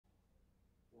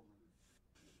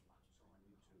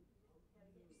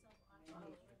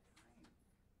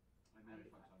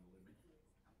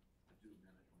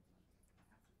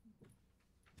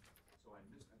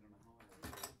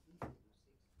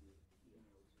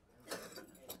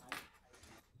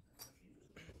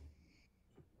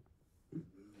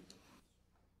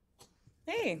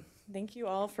Hey, thank you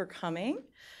all for coming.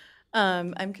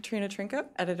 I'm Katrina Trinko,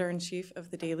 Editor-in-Chief of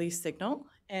the Daily Signal,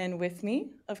 and with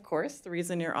me, of course, the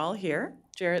reason you're all here,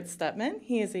 Jarrett Stepman.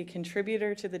 He is a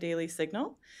contributor to the Daily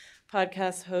Signal,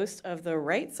 podcast host of The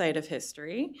Right Side of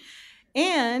History,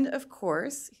 and of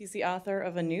course, he's the author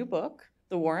of a new book,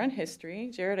 The War on History.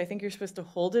 Jarrett, I think you're supposed to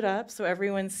hold it up so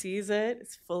everyone sees it,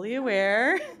 is fully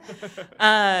aware.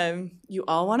 You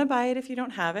all want to buy it if you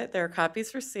don't have it. There are copies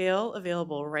for sale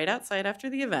available right outside after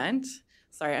the event.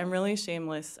 Sorry, I'm really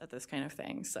shameless at this kind of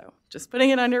thing, so just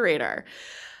putting it under radar.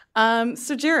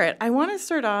 So Jarrett, I want to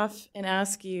start off and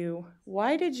ask you,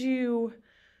 why did you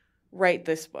write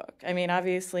this book? I mean,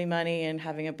 obviously money and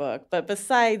having a book, but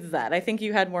besides that, I think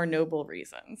you had more noble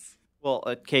reasons. Well,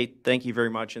 Kate, thank you very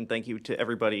much, and thank you to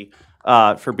everybody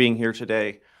for being here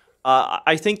today.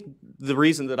 I think the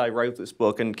reason that I wrote this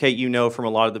book, and Kate, you know from a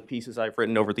lot of the pieces I've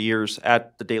written over the years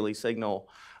at the Daily Signal,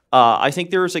 I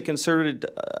think there is a concerted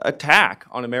attack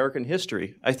on American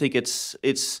history. I think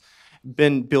it's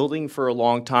been building for a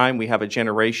long time. We have a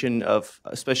generation of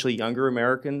especially younger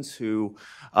Americans who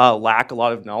lack a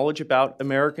lot of knowledge about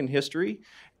American history.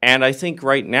 And I think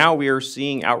right now we are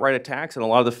seeing outright attacks on a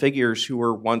lot of the figures who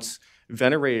were once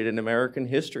venerated in American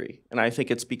history. And I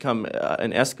think it's become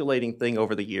an escalating thing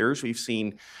over the years. We've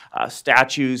seen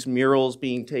statues, murals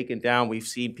being taken down. We've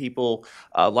seen people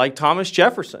like Thomas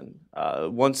Jefferson,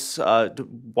 once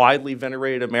widely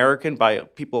venerated American by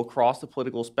people across the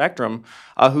political spectrum,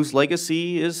 whose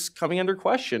legacy is coming under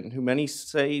question, who many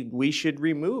say we should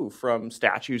remove from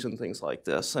statues and things like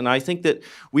this. And I think that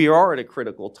we are at a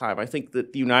critical time. I think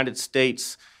that the United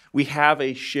States, we have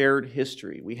a shared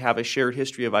history. We have a shared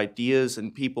history of ideas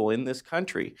and people in this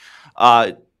country.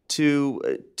 For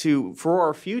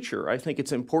our future, I think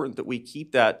it's important that we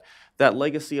keep that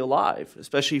legacy alive,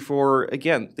 especially for,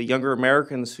 again, the younger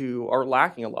Americans who are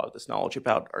lacking a lot of this knowledge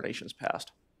about our nation's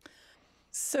past.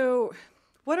 So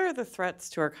what are the threats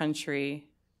to our country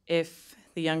if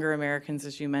the younger Americans,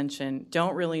 as you mentioned,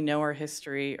 don't really know our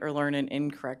history or learn an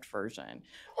incorrect version?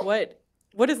 What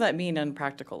does that mean on a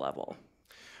practical level?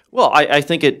 Well, I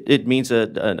think it means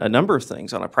a number of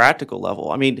things on a practical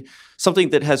level. I mean,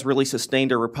 something that has really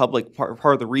sustained our republic, part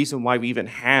of the reason why we even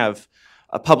have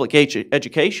a public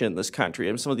education in this country,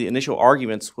 and some of the initial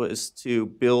arguments was to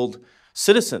build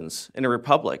citizens in a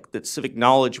republic, that civic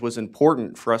knowledge was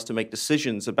important for us to make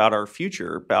decisions about our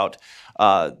future, about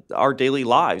our daily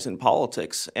lives in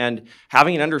politics, and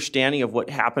having an understanding of what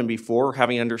happened before,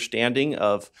 having an understanding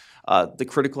of the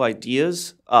critical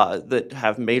ideas that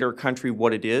have made our country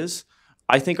what it is,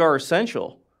 I think are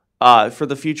essential for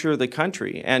the future of the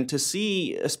country. And to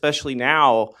see, especially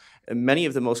now, many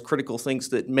of the most critical things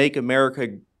that make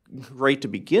America great to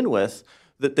begin with,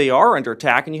 that they are under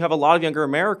attack, and you have a lot of younger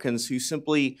Americans who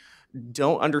simply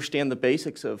don't understand the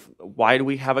basics of why do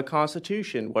we have a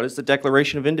Constitution? What is the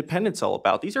Declaration of Independence all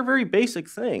about? These are very basic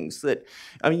things that,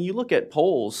 I mean, you look at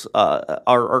polls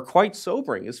are quite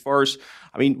sobering as far as,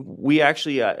 I mean, we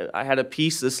actually, I had a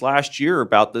piece this last year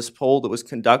about this poll that was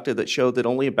conducted that showed that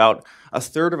only about a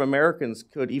third of Americans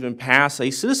could even pass a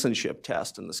citizenship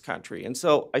test in this country. And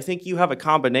so I think you have a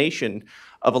combination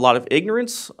of a lot of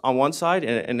ignorance on one side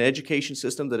and an education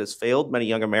system that has failed many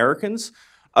young Americans,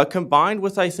 combined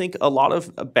with, I think, a lot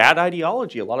of bad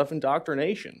ideology, a lot of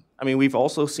indoctrination. I mean, we've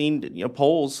also seen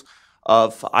polls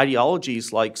of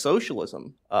ideologies like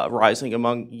socialism rising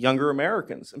among younger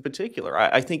Americans in particular.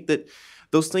 I think that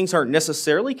those things aren't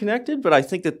necessarily connected, but I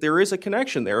think that there is a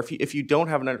connection there. If you don't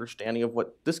have an understanding of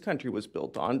what this country was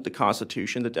built on, the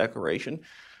Constitution, the Declaration,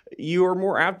 you are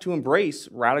more apt to embrace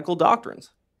radical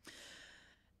doctrines.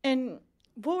 And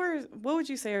what would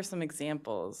you say are some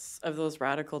examples of those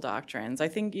radical doctrines? I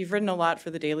think you've written a lot for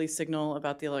the Daily Signal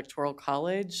about the Electoral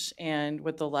College and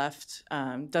what the left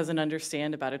doesn't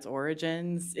understand about its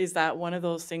origins. Is that one of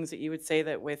those things that you would say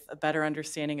that with a better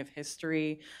understanding of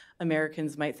history,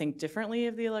 Americans might think differently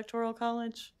of the Electoral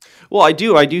College? Well, I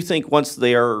do. I do think once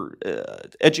they are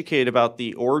educated about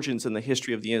the origins and the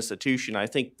history of the institution, I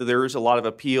think that there is a lot of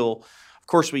appeal. Of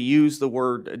course, we use the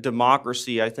word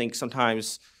democracy, I think,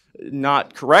 sometimes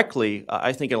not correctly,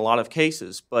 I think, in a lot of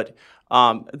cases. But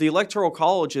the Electoral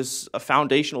College is a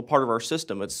foundational part of our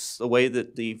system. It's the way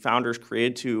that the founders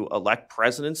created to elect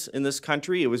presidents in this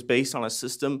country. It was based on a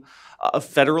system of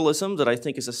federalism that I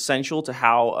think is essential to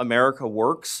how America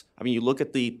works. I mean, you look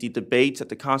at the debates at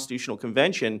the Constitutional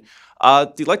Convention,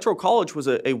 the Electoral College was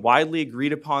a widely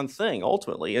agreed upon thing,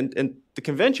 ultimately, and the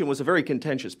convention was a very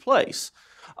contentious place.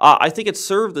 I think it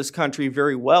served this country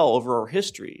very well over our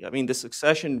history. I mean, the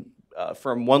succession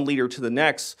from one leader to the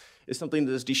next is something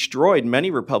that has destroyed many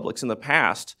republics in the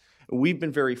past. We've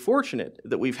been very fortunate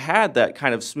that we've had that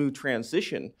kind of smooth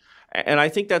transition. And I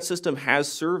think that system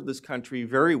has served this country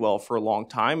very well for a long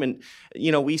time. And,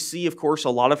 you know, we see, of course, a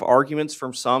lot of arguments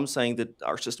from some saying that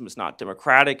our system is not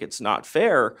democratic, it's not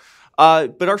fair.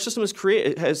 But our system has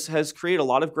created a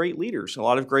lot of great leaders, a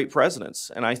lot of great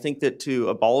presidents. And I think that to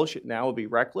abolish it now would be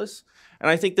reckless. And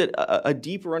I think that a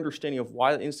deeper understanding of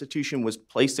why the institution was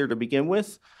placed there to begin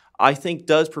with, I think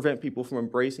does prevent people from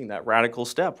embracing that radical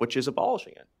step, which is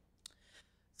abolishing it.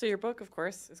 So your book, of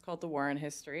course, is called The War on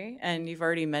History, and you've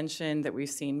already mentioned that we've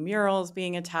seen murals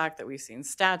being attacked, that we've seen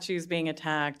statues being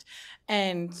attacked,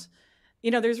 and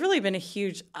you know, there's really been a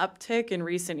huge uptick in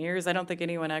recent years. I don't think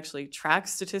anyone actually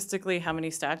tracks statistically how many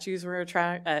statues were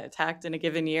attacked in a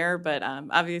given year, but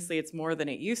obviously it's more than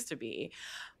it used to be.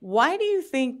 Why do you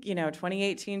think, you know,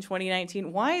 2018,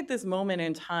 2019, why at this moment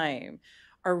in time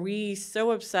are we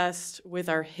so obsessed with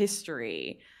our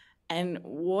history, and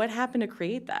what happened to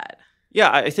create that? Yeah,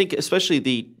 I think especially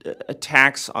the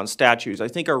attacks on statues, I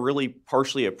think are really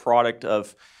partially a product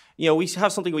of, you know, we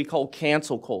have something we call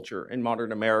cancel culture in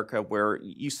modern America, where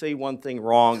you say one thing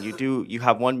wrong, you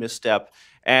have one misstep,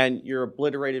 and you're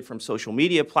obliterated from social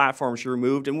media platforms, you're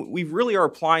removed, and we really are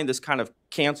applying this kind of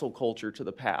cancel culture to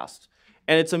the past.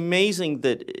 And it's amazing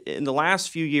that in the last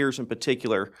few years in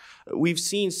particular, we've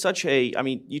seen such a, I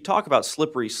mean, you talk about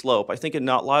slippery slope. I think in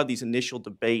a lot of these initial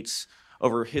debates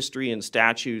over history and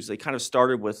statues, they kind of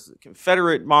started with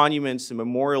Confederate monuments and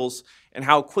memorials, and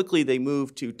how quickly they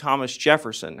moved to Thomas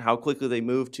Jefferson, how quickly they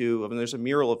moved to, I mean, there's a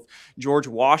mural of George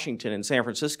Washington in San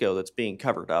Francisco that's being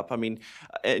covered up. I mean,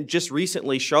 just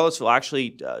recently, Charlottesville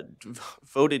actually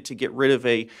voted to get rid of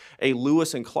a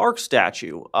Lewis and Clark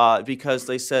statue because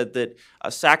they said that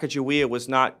Sacagawea was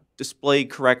not displayed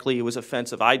correctly. It was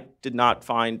offensive. I did not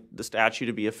find the statue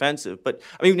to be offensive. But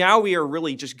I mean, now we are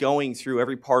really just going through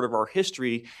every part of our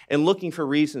history and looking for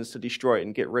reasons to destroy it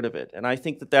and get rid of it. And I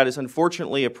think that that is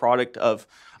unfortunately a product of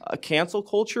cancel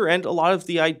culture and a lot of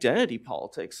the identity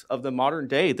politics of the modern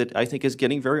day that I think is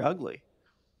getting very ugly.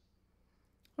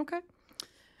 Okay.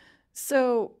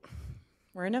 So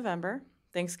we're in November.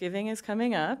 Thanksgiving is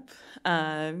coming up.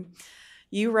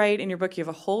 You write in your book, you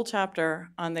have a whole chapter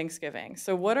on Thanksgiving.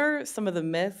 So what are some of the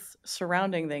myths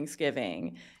surrounding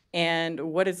Thanksgiving, and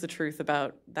what is the truth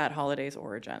about that holiday's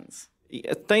origins?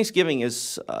 Thanksgiving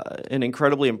is an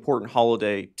incredibly important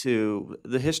holiday to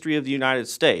the history of the United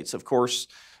States. Of course,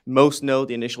 most know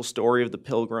the initial story of the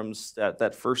Pilgrims,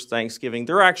 that first Thanksgiving.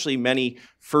 There are actually many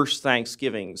first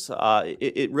Thanksgivings.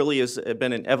 It really has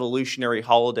been an evolutionary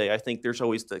holiday. I think there's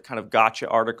always the kind of gotcha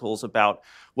articles about,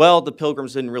 well, the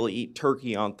Pilgrims didn't really eat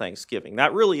turkey on Thanksgiving.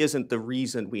 That really isn't the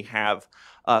reason we have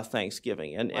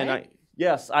Thanksgiving.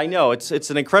 Yes, I know.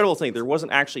 It's an incredible thing. There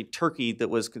wasn't actually turkey that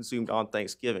was consumed on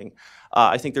Thanksgiving.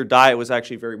 I think their diet was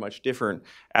actually very much different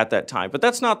at that time. But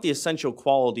that's not the essential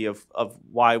quality of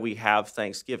why we have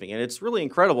Thanksgiving. And it's really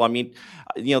incredible. I mean,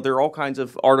 you know, there are all kinds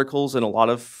of articles and a lot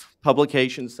of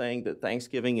publications saying that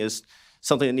Thanksgiving is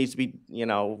something that needs to be, you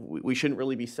know, we shouldn't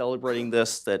really be celebrating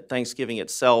this, that Thanksgiving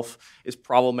itself is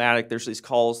problematic. There's these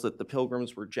calls that the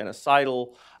Pilgrims were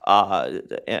genocidal.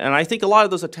 And I think a lot of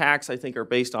those attacks, I think, are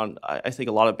based on, I think,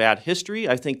 a lot of bad history.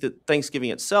 I think that Thanksgiving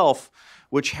itself,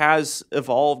 which has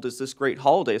evolved as this great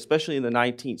holiday, especially in the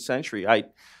 19th century.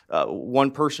 One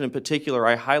person in particular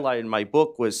I highlighted in my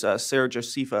book was Sarah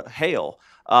Josepha Hale.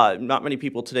 Not many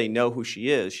people today know who she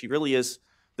is. She really is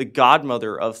the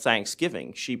godmother of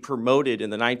Thanksgiving. She promoted in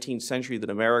the 19th century that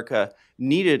America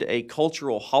needed a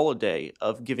cultural holiday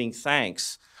of giving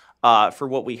thanks for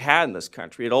what we had in this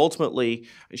country. And ultimately,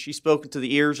 she spoke into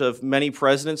the ears of many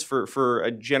presidents for a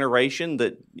generation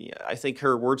that, I think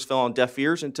her words fell on deaf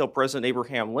ears until President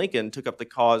Abraham Lincoln took up the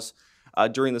cause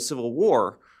during the Civil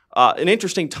War. An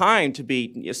interesting time to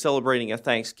be celebrating a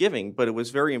Thanksgiving, but it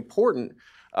was very important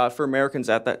for Americans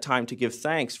at that time to give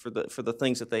thanks for the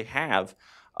things that they have.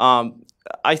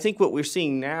 I think what we're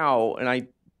seeing now, and I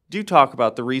do talk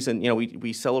about the reason, you know,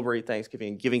 we celebrate Thanksgiving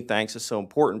and giving thanks is so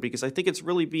important, because I think it's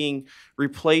really being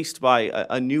replaced by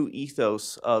a new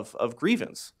ethos of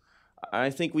grievance. I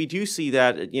think we do see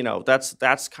that,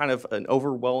 that's kind of an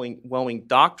overwhelming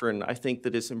doctrine, I think,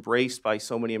 that is embraced by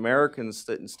so many Americans,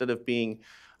 that instead of being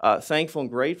thankful and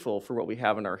grateful for what we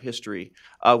have in our history,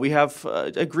 we have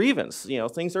a grievance.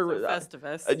 Things are So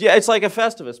Festivus. yeah, it's like a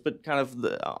Festivus, but kind of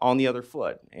on the other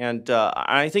foot. And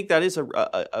I think that is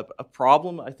a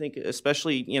problem. I think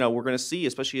especially, we're going to see,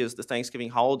 especially as the Thanksgiving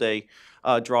holiday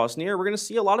draws near, we're going to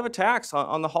see a lot of attacks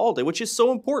on the holiday, which is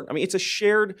so important. I mean, it's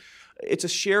a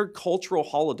shared cultural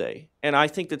holiday, and I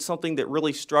think that's something that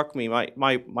really struck me.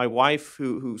 My wife,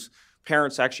 whose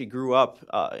parents actually grew up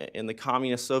in the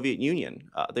communist Soviet Union,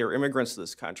 they were immigrants to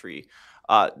this country.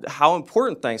 How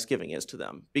important Thanksgiving is to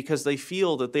them, because they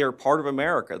feel that they are part of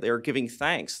America. They are giving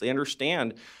thanks. They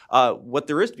understand what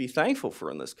there is to be thankful for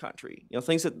in this country.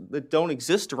 Things that don't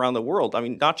exist around the world. I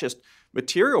mean, not just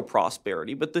material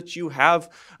prosperity, but that you have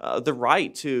the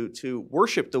right to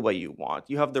worship the way you want.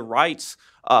 You have the rights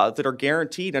that are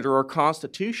guaranteed under our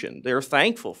Constitution. They are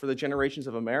thankful for the generations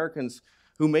of Americans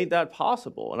who made that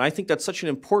possible. And I think that's such an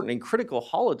important and critical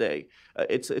holiday.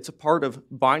 It's a part of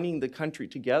binding the country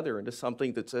together into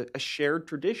something that's a shared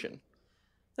tradition.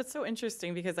 That's so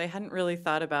interesting, because I hadn't really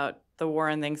thought about the war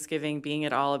on Thanksgiving being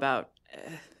at all about,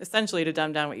 essentially, to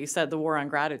dumb down what you said, the war on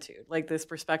gratitude. Like this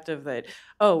perspective that,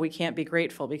 oh, we can't be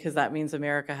grateful because that means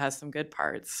America has some good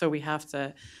parts. So we have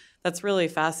to. That's really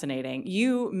fascinating.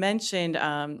 You mentioned,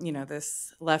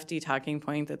 this lefty talking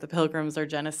point that the Pilgrims are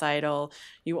genocidal.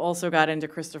 You also got into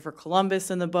Christopher Columbus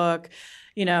in the book.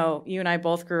 You and I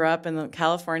both grew up in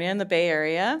California, in the Bay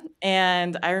Area,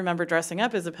 and I remember dressing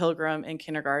up as a pilgrim in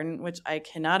kindergarten, which I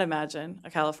cannot imagine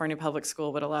a California public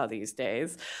school would allow these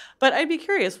days. But I'd be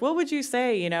curious, what would you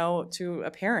say, to a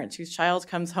parent whose child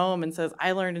comes home and says,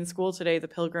 I learned in school today the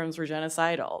Pilgrims were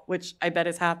genocidal, which I bet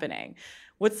is happening.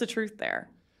 What's the truth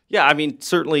there? Yeah, I mean,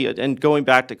 certainly, and going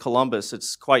back to Columbus,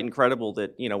 it's quite incredible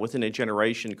that, within a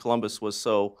generation, Columbus was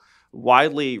so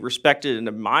widely respected and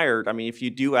admired. I mean, if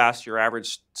you do ask your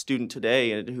average student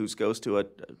today who goes to a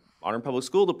modern public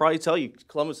school, they'll probably tell you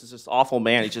Columbus is this awful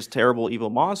man. He's just a terrible, evil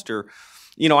monster.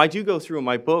 I do go through in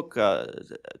my book,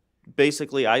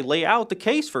 basically, I lay out the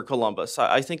case for Columbus.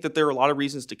 I think that there are a lot of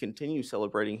reasons to continue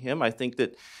celebrating him. I think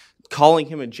that calling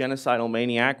him a genocidal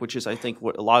maniac, which is, I think,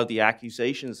 what a lot of the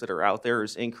accusations that are out there,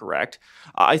 is incorrect.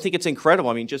 I think it's incredible.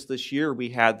 I mean, just this year we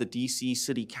had the D.C.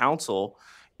 City Council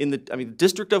the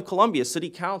District of Columbia City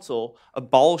Council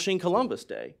abolishing Columbus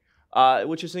Day,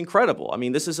 which is incredible. I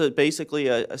mean, this is basically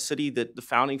a city that the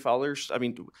Founding Fathers,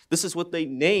 this is what they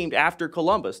named after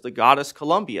Columbus, the goddess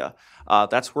Columbia.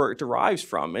 That's where it derives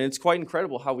from. And it's quite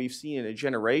incredible how we've seen in a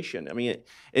generation. I mean,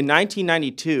 in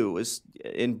 1992,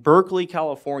 in Berkeley,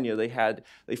 California,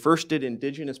 they first did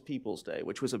Indigenous Peoples Day,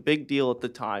 which was a big deal at the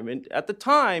time. And at the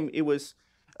time, it was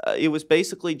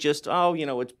basically just,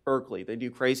 it's Berkeley. They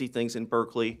do crazy things in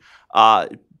Berkeley.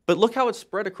 But look how it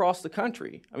spread across the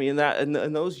country. I mean,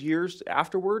 in those years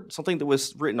afterward, something that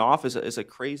was written off as a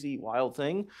crazy, wild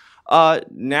thing,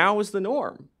 now is the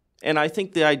norm. And I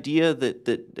think the idea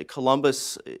that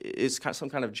Columbus is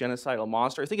some kind of genocidal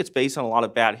monster, I think it's based on a lot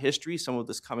of bad history, some of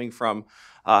this coming from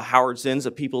Howard Zinn's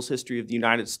A People's History of the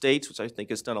United States, which I think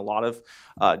has done a lot of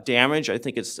damage. I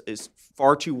think it's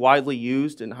far too widely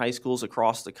used in high schools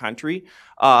across the country,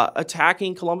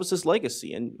 attacking Columbus's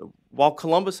legacy. And while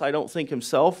Columbus, I don't think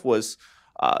himself was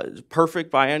perfect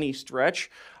by any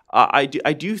stretch, I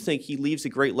do think he leaves a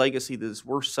great legacy that is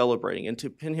worth celebrating. And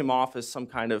to pin him off as some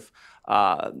kind of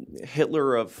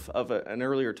Hitler of an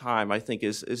earlier time, I think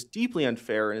is deeply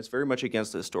unfair, and it's very much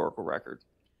against the historical record.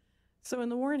 So in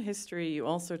the War in History, you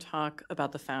also talk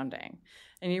about the founding,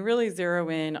 and you really zero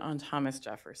in on Thomas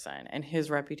Jefferson and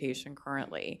his reputation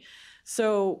currently.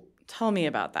 So tell me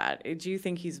about that. Do you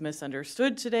think he's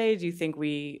misunderstood today? Do you think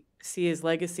we see his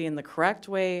legacy in the correct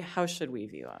way? How should we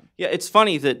view him? Yeah, it's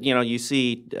funny that,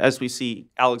 as we see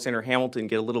Alexander Hamilton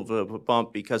get a little bit of a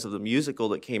bump because of the musical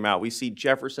that came out, we see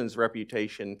Jefferson's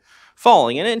reputation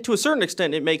falling. And to a certain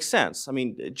extent, it makes sense. I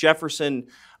mean, Jefferson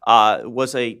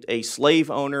was a slave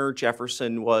owner.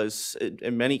 Jefferson was,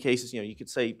 in many cases, you could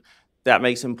say that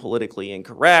makes him politically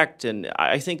incorrect. And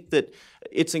I think that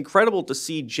it's incredible to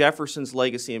see Jefferson's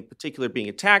legacy in particular being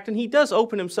attacked. And he does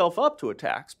open himself up to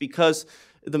attacks, because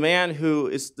the man who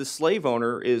is the slave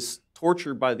owner is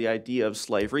tortured by the idea of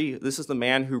slavery. This is the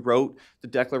man who wrote the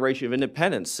Declaration of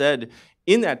Independence, said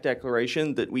in that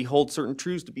declaration that we hold certain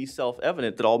truths to be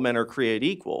self-evident, that all men are created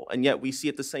equal. And yet we see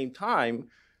at the same time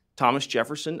Thomas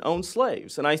Jefferson owned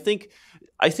slaves. And I think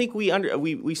I think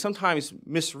we sometimes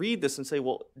misread this and say,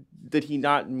 well, did he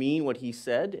not mean what he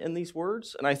said in these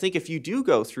words? And I think if you do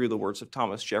go through the words of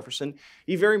Thomas Jefferson,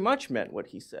 he very much meant what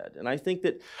he said. And I think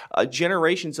that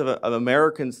generations of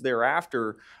Americans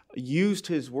thereafter used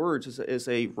his words as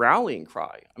a rallying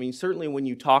cry. I mean, certainly when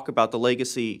you talk about the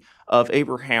legacy of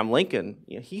Abraham Lincoln,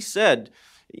 he said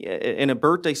in a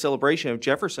birthday celebration of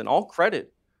Jefferson, all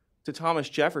credit to Thomas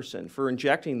Jefferson for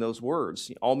injecting those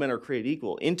words, all men are created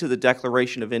equal, into the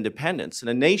Declaration of Independence. In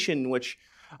a nation in which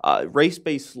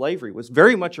race-based slavery was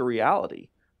very much a reality.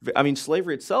 I mean,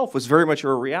 slavery itself was very much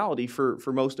a reality for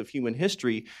most of human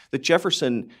history, that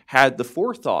Jefferson had the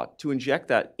forethought to inject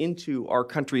that into our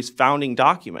country's founding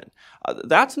document.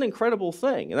 That's an incredible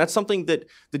thing, and that's something that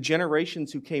the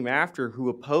generations who came after, who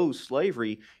opposed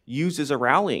slavery, used as a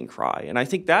rallying cry. And I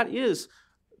think that is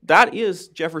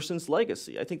Jefferson's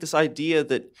legacy. I think this idea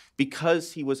that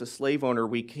because he was a slave owner,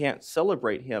 we can't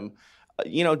celebrate him.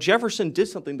 Jefferson did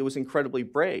something that was incredibly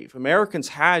brave. Americans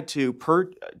had to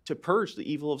purge the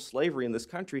evil of slavery in this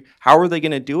country. How are they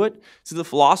going to do it? Through the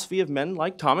philosophy of men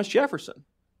like Thomas Jefferson.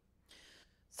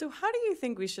 So how do you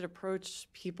think we should approach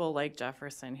people like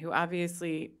Jefferson, who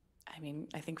obviously,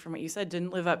 I think from what you said,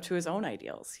 didn't live up to his own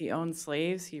ideals? He owned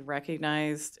slaves. He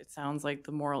recognized, it sounds like,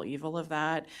 the moral evil of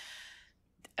that.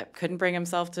 Couldn't bring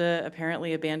himself to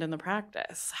apparently abandon the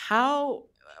practice.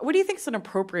 What do you think is an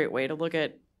appropriate way to look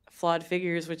at flawed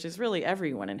figures, which is really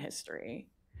everyone in history?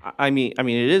 I mean,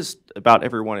 it is about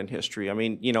everyone in history. I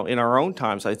mean, in our own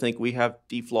times, I think we have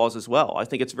deep flaws as well. I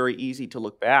think it's very easy to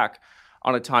look back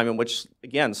on a time in which,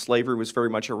 again, slavery was very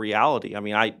much a reality. I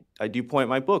mean, I do point in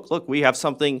my book, look, we have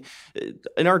something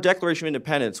in our Declaration of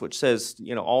Independence which says,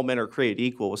 all men are created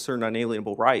equal with certain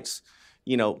unalienable rights.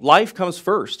 Life comes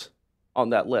first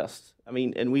on that list. I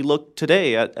mean, and we look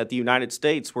today at the United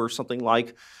States, where something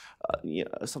like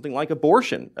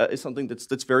abortion is something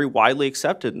that's very widely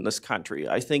accepted in this country.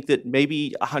 I think that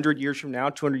maybe 100 years from now,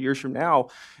 200 years from now,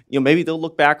 maybe they'll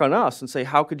look back on us and say,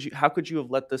 how could you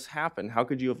have let this happen? How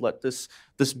could you have let this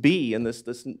be in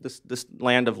this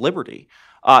land of liberty?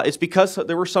 It's because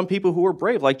there were some people who were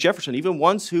brave, like Jefferson, even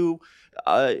ones who,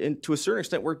 to a certain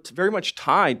extent, were very much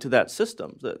tied to that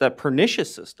system, that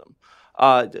pernicious system.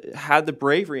 Had the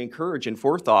bravery and courage and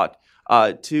forethought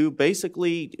to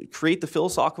basically create the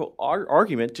philosophical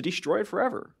argument to destroy it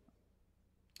forever.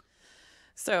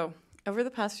 So, over the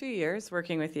past few years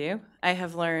working with you, I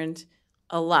have learned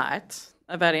a lot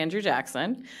about Andrew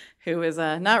Jackson, who was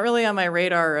not really on my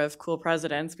radar of cool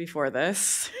presidents before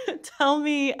this. Tell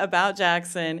me about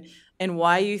Jackson and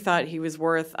why you thought he was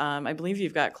worth, I believe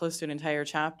you've got close to an entire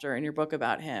chapter in your book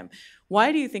about him.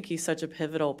 Why do you think he's such a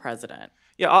pivotal president?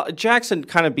 Yeah, Jackson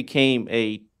kind of became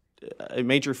a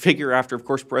major figure after, of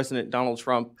course, President Donald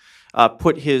Trump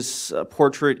put his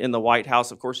portrait in the White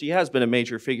House. Of course, he has been a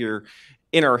major figure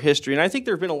in our history, and I think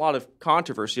there have been a lot of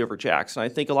controversy over Jackson. I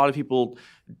think a lot of people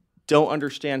don't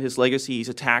understand his legacy. He's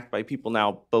attacked by people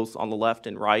now, both on the left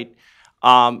and right.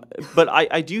 But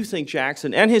I do think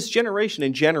Jackson and his generation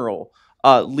in general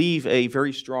leave a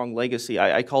very strong legacy.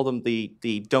 I call them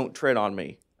the "Don't Tread on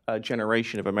Me"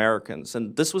 generation of Americans.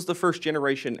 And this was the first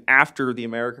generation after the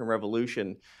American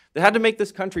Revolution that had to make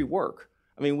this country work.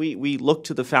 I mean, we look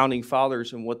to the founding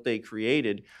fathers and what they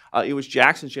created. It was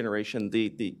Jackson's generation,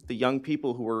 the young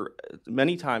people who were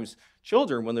many times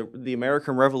children when the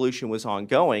American Revolution was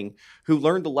ongoing, who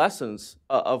learned the lessons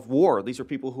of war. These are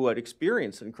people who had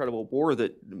experienced an incredible war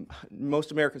that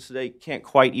most Americans today can't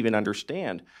quite even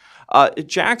understand.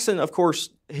 Jackson, of course,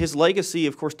 his legacy,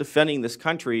 of course, defending this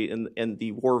country in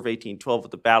the War of 1812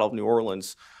 at the Battle of New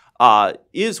Orleans,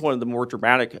 is one of the more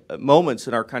dramatic moments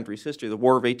in our country's history. The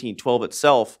War of 1812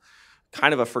 itself,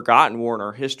 kind of a forgotten war in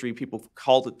our history. People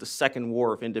called it the Second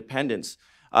War of Independence.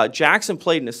 Jackson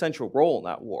played an essential role in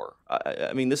that war.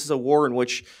 I mean, this is a war in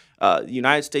which the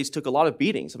United States took a lot of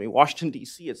beatings. I mean, Washington,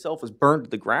 D.C. itself was burned to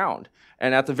the ground.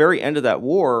 And at the very end of that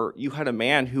war, you had a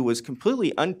man who was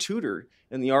completely untutored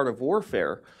in the art of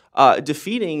warfare,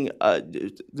 defeating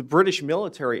the British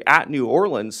military at New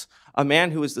Orleans, a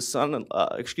man who was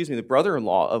the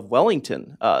brother-in-law of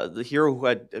Wellington, the hero who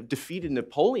had defeated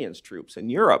Napoleon's troops in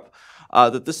Europe.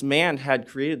 That this man had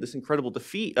created this incredible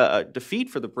defeat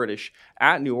for the British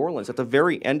at New Orleans at the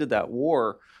very end of that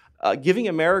war, giving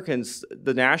Americans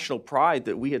the national pride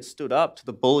that we had stood up to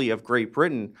the bully of Great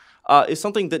Britain, is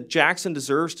something that Jackson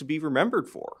deserves to be remembered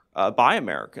for by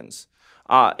Americans.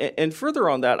 And further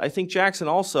on that, I think Jackson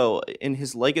also, in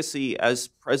his legacy as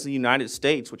President of the United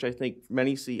States, which I think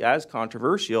many see as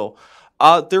controversial,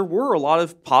 there were a lot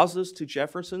of positives to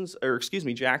Jackson's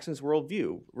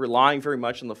worldview, relying very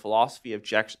much on the philosophy of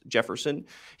Jefferson.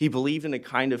 He believed in a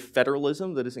kind of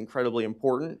federalism that is incredibly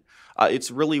important.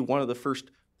 It's really one of the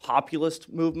first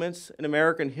populist movements in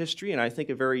American history, and I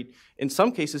think in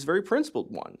some cases, very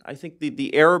principled one. I think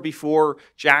the era before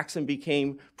Jackson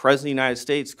became President of the United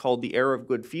States, called the era of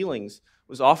good feelings,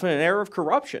 was often an era of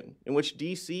corruption, in which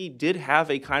D.C. did have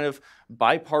a kind of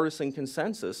bipartisan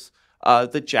consensus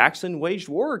that Jackson waged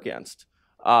war against.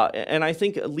 And I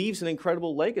think it leaves an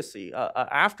incredible legacy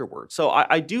afterward. So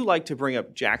I do like to bring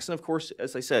up Jackson. Of course,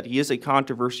 as I said, he is a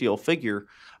controversial figure,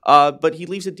 but he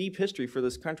leaves a deep history for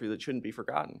this country that shouldn't be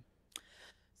forgotten.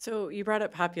 So you brought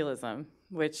up populism,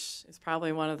 which is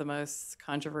probably one of the most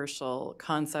controversial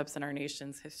concepts in our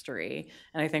nation's history.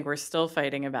 And I think we're still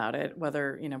fighting about it,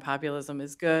 whether, populism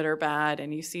is good or bad.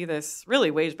 And you see this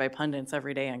really waged by pundits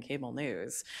every day on cable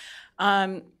news.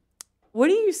 What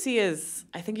do you see as,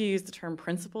 I think you used the term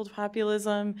principled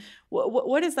populism.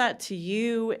 What is that to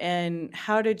you, and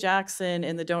how did Jackson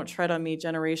and the Don't Tread on Me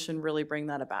generation really bring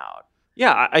that about?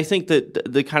 Yeah, I think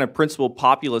that the kind of principled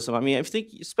populism, I think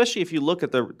especially if you look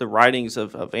at the writings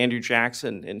of Andrew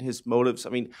Jackson and his motives,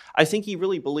 I think he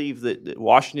really believed that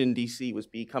Washington, D.C. was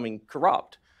becoming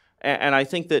corrupt. And I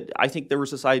think there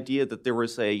was this idea that there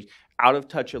was a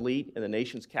out-of-touch elite in the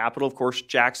nation's capital. Of course,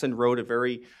 Jackson rode a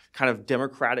very kind of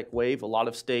democratic wave. A lot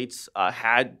of states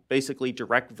had basically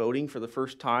direct voting for the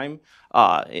first time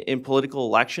in political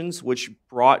elections, which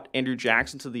brought Andrew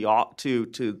Jackson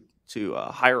to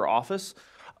higher office.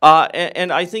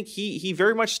 And I think he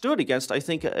very much stood against,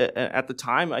 at the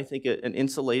time, an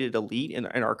insulated elite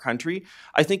in our country.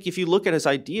 I think if you look at his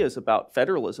ideas about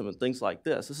federalism and things like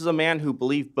this is a man who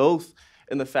believed both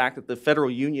in the fact that the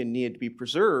federal union needed to be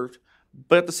preserved,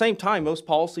 but at the same time, most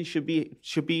policies should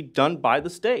be done by the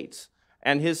states.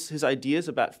 And his ideas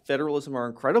about federalism are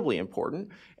incredibly important.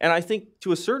 And I think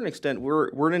to a certain extent,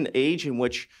 we're in an age in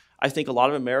which I think a lot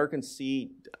of Americans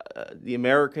see the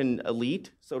American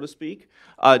elite, so to speak,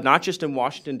 not just in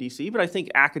Washington, D.C., but I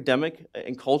think academic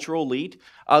and cultural elite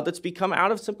that's become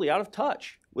simply out of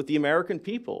touch with the American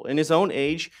people. In his own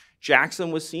age,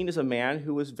 Jackson was seen as a man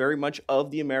who was very much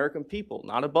of the American people,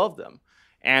 not above them.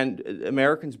 And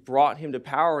Americans brought him to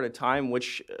power at a time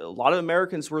which a lot of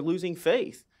Americans were losing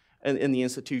faith in the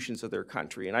institutions of their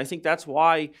country. And I think that's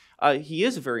why he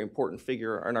is a very important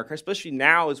figure in our country, especially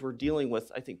now as we're dealing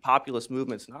with, I think, populist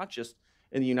movements, not just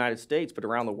in the United States, but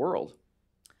around the world.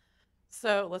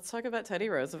 So let's talk about Teddy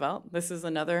Roosevelt. This is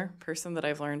another person that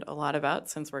I've learned a lot about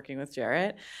since working with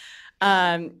Jarrett.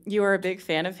 You are a big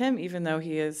fan of him, even though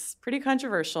he is pretty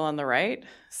controversial on the right.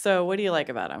 So what do you like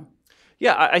about him?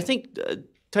 Yeah, I think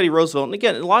Teddy Roosevelt, and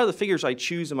again, a lot of the figures I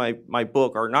choose in my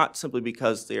book are not simply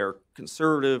because they are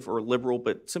conservative or liberal,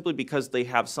 but simply because they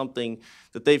have something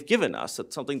that they've given us,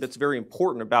 that's something that's very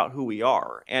important about who we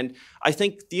are. And I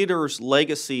think Theodore's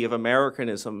legacy of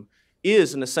Americanism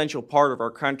is an essential part of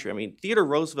our country. Theodore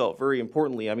Roosevelt, very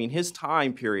importantly, his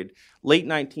time period, late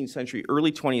 19th century,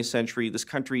 early 20th century, this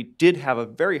country did have a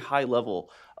very high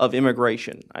level of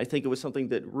immigration. I think it was something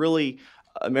that really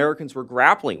Americans were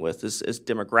grappling with as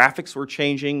demographics were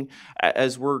changing,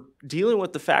 as we're dealing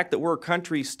with the fact that we're a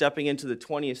country stepping into the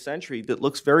 20th century that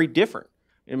looks very different.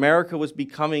 America was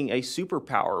becoming a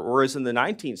superpower, whereas in the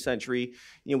 19th century,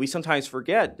 we sometimes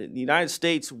forget that the United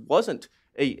States wasn't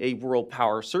a world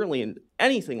power, certainly in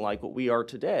anything like what we are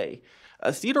today.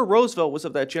 Theodore Roosevelt was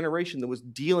of that generation that was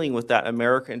dealing with that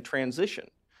American transition.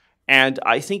 And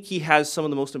I think he has some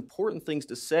of the most important things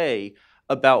to say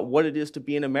about what it is to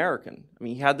be an American.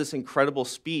 He had this incredible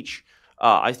speech.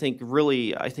 I think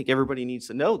everybody needs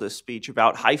to know this speech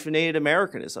about hyphenated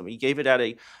Americanism. He gave it at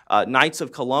a Knights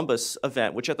of Columbus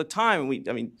event, which at the time,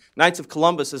 Knights of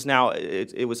Columbus is now,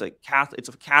 it's a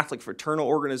Catholic fraternal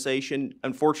organization,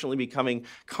 unfortunately becoming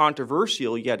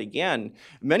controversial yet again.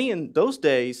 Many in those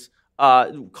days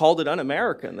called it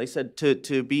un-American. They said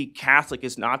to be Catholic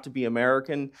is not to be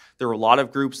American. There were a lot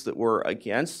of groups that were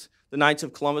against the Knights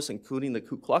of Columbus, including the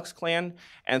Ku Klux Klan.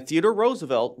 And Theodore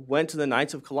Roosevelt went to the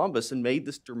Knights of Columbus and made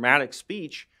this dramatic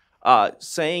speech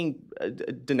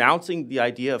denouncing the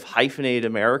idea of hyphenated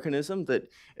Americanism, that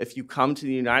if you come to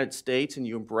the United States and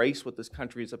you embrace what this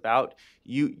country is about,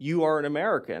 you are an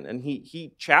American. And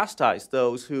he chastised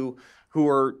those who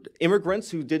are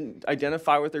immigrants who didn't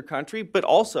identify with their country, but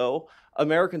also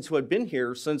Americans who had been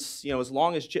here since as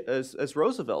long as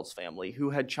Roosevelt's family,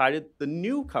 who had chided the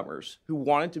newcomers who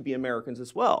wanted to be Americans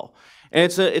as well. And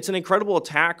it's an incredible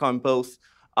attack on both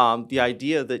The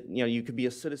idea that you could be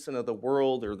a citizen of the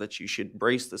world, or that you should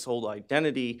embrace this whole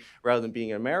identity rather than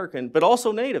being an American, but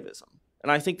also nativism.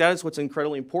 And I think that is what's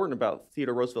incredibly important about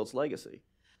Theodore Roosevelt's legacy.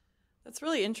 That's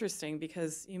really interesting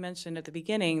because you mentioned at the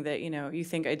beginning that, you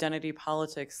think identity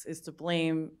politics is to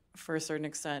blame for a certain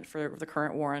extent for the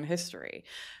current war on history.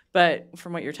 But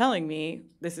from what you're telling me,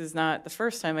 this is not the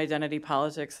first time identity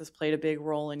politics has played a big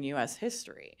role in U.S.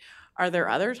 history. Are there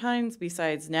other times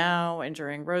besides now and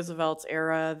during Roosevelt's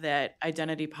era that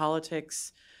identity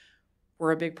politics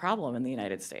were a big problem in the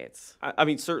United States? I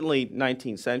mean, certainly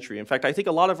 19th century. In fact, I think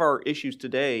a lot of our issues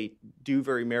today do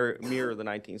very mirror the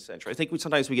 19th century. I think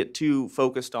sometimes we get too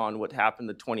focused on what happened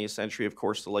in the 20th century, of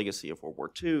course, the legacy of World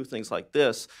War II, things like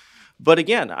this. But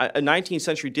again, a 19th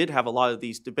century did have a lot of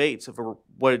these debates over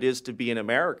what it is to be an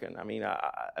American. I mean,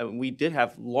 we did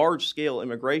have large-scale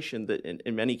immigration that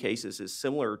in many cases is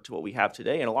similar to what we have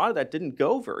today, and a lot of that didn't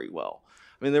go very well.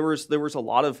 I mean, there was a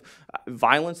lot of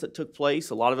violence that took place,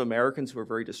 a lot of Americans who were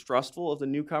very distrustful of the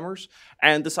newcomers,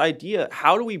 and this idea,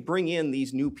 how do we bring in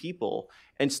these new people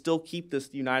and still keep this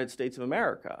the United States of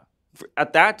America?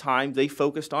 At that time, they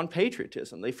focused on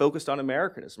patriotism. They focused on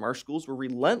Americanism. Our schools were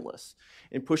relentless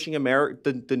in pushing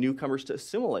the newcomers to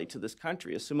assimilate to this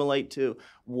country, assimilate to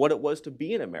what it was to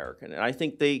be an American. And I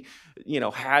think they,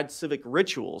 had civic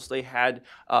rituals. They had,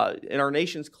 in our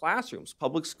nation's classrooms,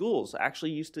 public schools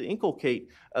actually used to inculcate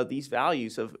these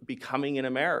values of becoming an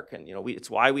American. It's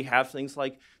why we have things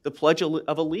like the Pledge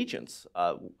of Allegiance.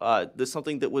 This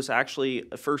something that was actually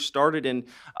first started in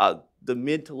the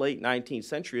mid to late 19th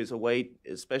century as a way,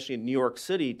 especially in New York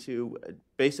City, to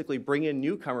basically bring in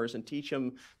newcomers and teach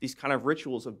them these kind of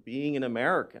rituals of being an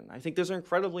American. I think those are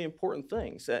incredibly important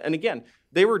things. And again,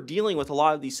 they were dealing with a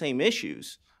lot of these same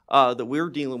issues that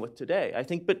we're dealing with today, I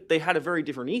think, but they had a very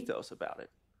different ethos about it.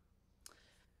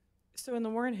 So in the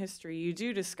war in history, you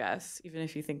do discuss, even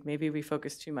if you think maybe we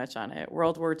focus too much on it,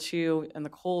 World War II and the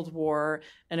Cold War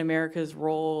and America's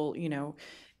role,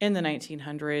 in the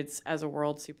 1900s as a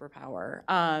world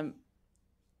superpower.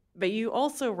 But you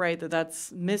also write that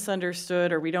that's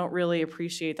misunderstood, or we don't really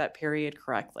appreciate that period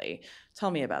correctly.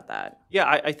 Tell me about that. Yeah,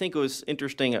 I think it was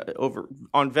interesting.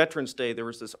 On Veterans Day, there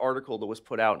was this article that was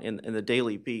put out in the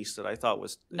Daily Beast that I thought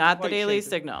was not the Daily shameful.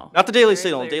 Signal. Not the Daily Very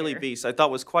Signal, clear Daily here. Beast. I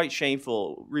thought was quite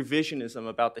shameful revisionism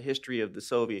about the history of the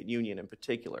Soviet Union in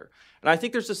particular. And I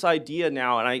think there's this idea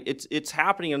now, and it's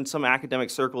happening in some academic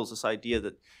circles. This idea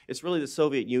that it's really the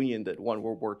Soviet Union that won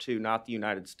World War II, not the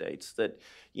United States. That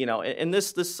and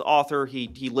this author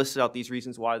he listed out these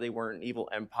reasons why they weren't an evil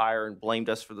empire and blamed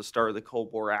us for the start of the Cold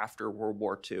War after World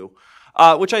War II,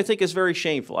 which I think is very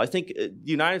shameful. I think the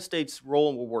United States' role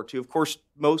in World War II, of course,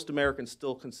 most Americans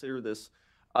still consider this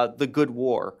the good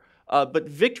war, but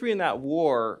victory in that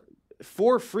war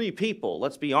for free people,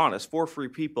 let's be honest, for free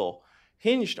people,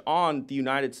 hinged on the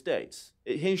United States.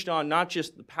 It hinged on not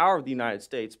just the power of the United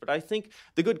States, but I think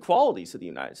the good qualities of the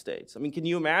United States. I mean, can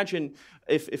you imagine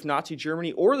if Nazi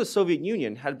Germany or the Soviet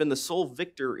Union had been the sole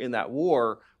victor in that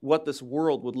war, what this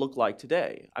world would look like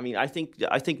today? I mean, I think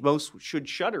most should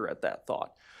shudder at that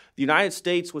thought. The United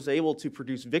States was able to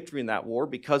produce victory in that war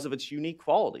because of its unique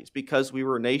qualities, because we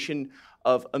were a nation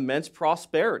of immense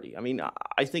prosperity. I mean,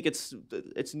 I think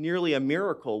it's nearly a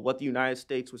miracle what the United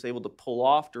States was able to pull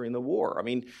off during the war. I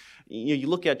mean, you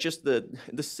look at just the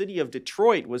city of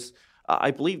Detroit was,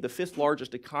 I believe, the 5th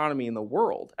largest economy in the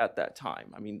world at that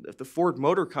time. I mean, the Ford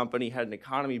Motor Company had an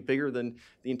economy bigger than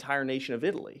the entire nation of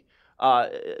Italy.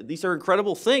 These are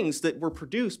incredible things that were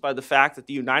produced by the fact that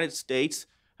the United States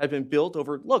had been built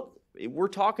over, look, we're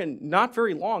talking not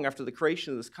very long after the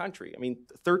creation of this country. I mean,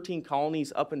 13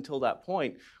 colonies up until that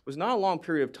point was not a long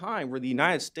period of time where the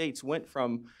United States went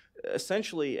from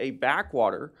essentially a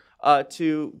backwater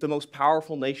to the most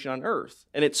powerful nation on earth.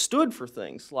 And it stood for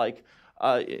things like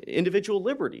individual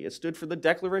liberty. It stood for the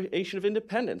Declaration of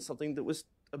Independence, something that was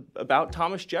about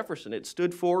Thomas Jefferson. It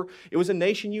was a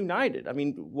nation united. I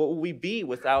mean, what would we be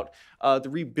without the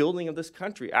rebuilding of this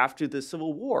country after the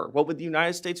Civil War? What would the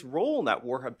United States' role in that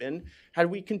war have been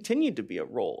had we continued to be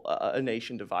a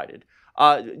nation divided?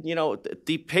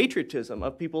 The patriotism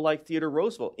of people like Theodore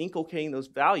Roosevelt, inculcating those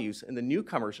values in the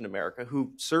newcomers in America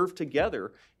who served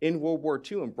together in World War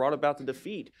II and brought about the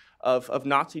defeat of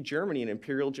Nazi Germany and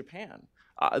Imperial Japan.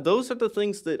 Those are the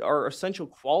things that are essential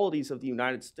qualities of the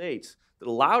United States that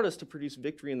allowed us to produce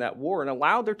victory in that war and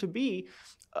allowed there to be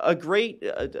a great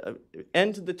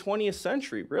end to the 20th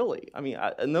century, really. I mean,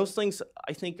 and those things,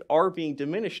 I think, are being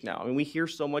diminished now. I mean, we hear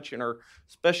so much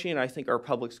especially in, I think, our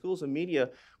public schools and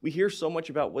media, we hear so much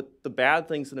about what the bad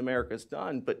things that America has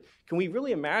done, but can we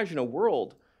really imagine a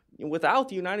world without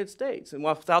the United States and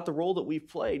without the role that we've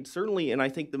played, certainly, and I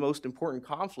think the most important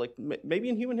conflict, maybe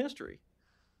in human history.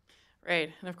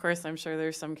 Right. And of course, I'm sure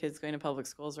there's some kids going to public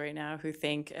schools right now who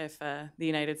think if the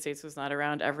United States was not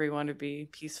around, everyone would be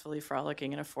peacefully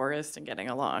frolicking in a forest and getting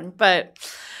along. But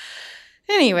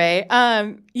anyway,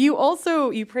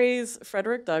 you praise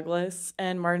Frederick Douglass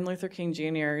and Martin Luther King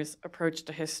Jr.'s approach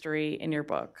to history in your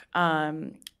book.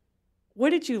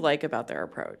 What did you like about their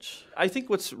approach? I think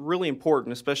what's really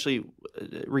important, especially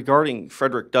regarding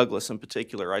Frederick Douglass in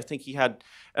particular, I think he had,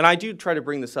 and I do try to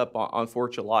bring this up on 4th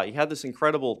of July, he had this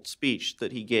incredible speech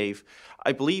that he gave,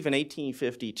 I believe in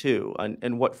 1852,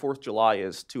 and what 4th of July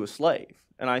is to a slave.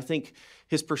 And I think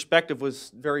his perspective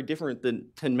was very different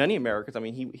than many Americans. I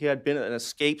mean, he had been an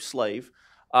escaped slave,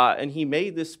 and he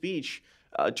made this speech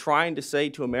trying to say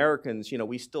to Americans,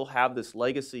 we still have this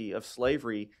legacy of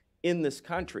slavery in this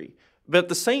country. But at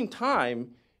the same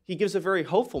time, he gives a very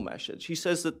hopeful message. He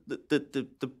says that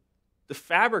the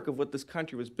fabric of what this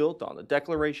country was built on, the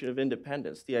Declaration of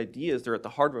Independence, the ideas that are at the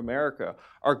heart of America,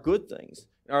 are good things,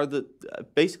 are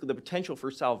basically the potential for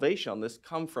salvation on this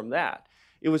come from that.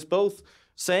 It was both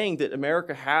saying that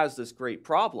America has this great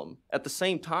problem, at the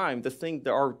same time, the thing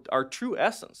that our true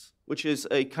essence, which is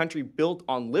a country built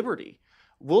on liberty,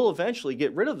 will eventually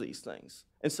get rid of these things.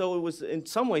 And so it was, in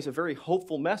some ways, a very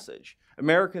hopeful message.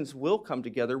 Americans will come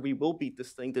together. We will beat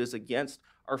this thing that is against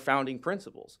our founding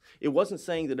principles. It wasn't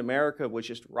saying that America was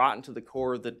just rotten to the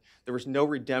core, that there was no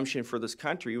redemption for this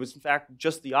country. It was, in fact,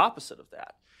 just the opposite of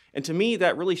that. And to me,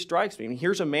 that really strikes me. I mean,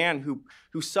 here's a man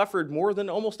who suffered more than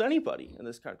almost anybody in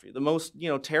this country. The most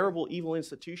terrible, evil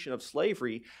institution of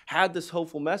slavery had this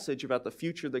hopeful message about the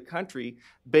future of the country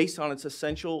based on its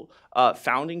essential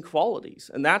founding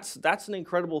qualities. And that's an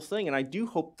incredible thing. And I do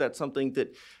hope that's something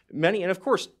that many, and of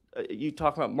course, you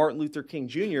talk about Martin Luther King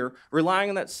Jr. relying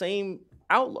on that same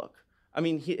outlook. I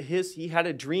mean, he had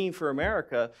a dream for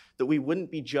America that we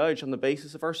wouldn't be judged on the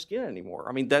basis of our skin anymore.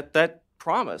 I mean, that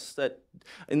promise that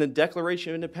in the Declaration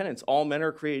of Independence, all men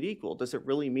are created equal. Does it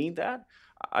really mean that?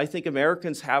 I think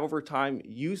Americans have over time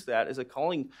used that as a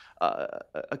calling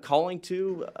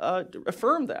to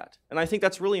affirm that. And I think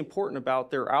that's really important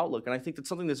about their outlook. And I think that's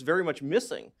something that's very much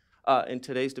missing in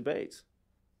today's debates.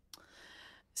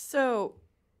 So,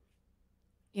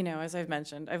 as I've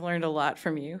mentioned, I've learned a lot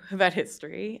from you about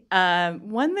history.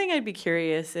 One thing I'd be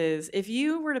curious is if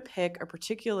you were to pick a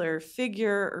particular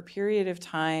figure or period of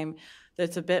time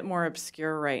that's a bit more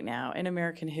obscure right now in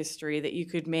American history that you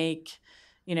could make,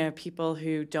 people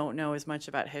who don't know as much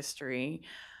about history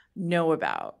know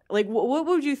about. Like, what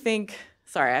would you think?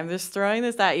 Sorry, I'm just throwing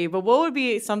this at you, but what would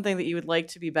be something that you would like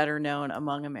to be better known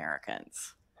among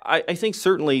Americans? I think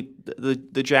certainly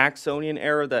the Jacksonian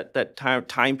era, that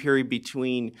time period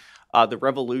between the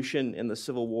Revolution and the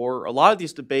Civil War, a lot of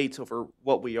these debates over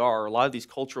what we are, a lot of these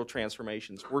cultural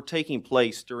transformations were taking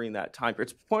place during that time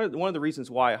period. It's one of the reasons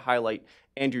why I highlight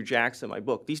Andrew Jackson in my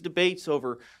book. These debates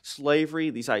over slavery,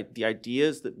 the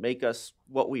ideas that make us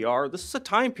what we are, this is a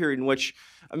time period in which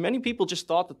many people just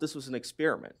thought that this was an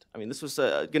experiment. I mean, this was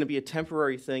going to be a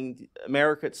temporary thing.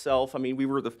 America itself, I mean, we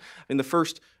were the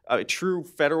first true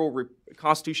federal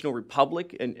constitutional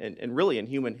republic and really in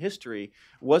human history.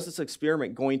 Was this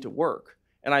experiment going to work?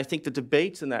 And I think the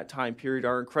debates in that time period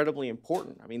are incredibly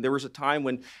important. I mean, there was a time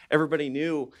when everybody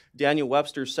knew Daniel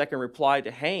Webster's second reply to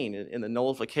Hayne in the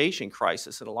nullification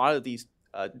crisis, and a lot of these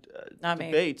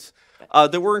debates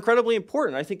that were incredibly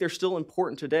important. I think they're still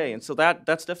important today. And so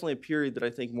that's definitely a period that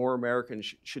I think more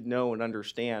Americans should know and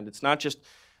understand. It's not just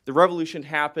the Revolution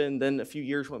happened, then a few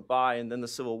years went by, and then the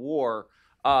Civil War.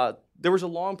 There was a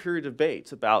long period of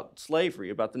debates about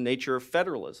slavery, about the nature of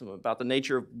federalism, about the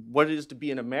nature of what it is to be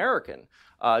an American.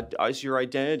 Is your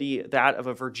identity that of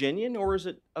a Virginian or is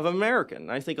it of American?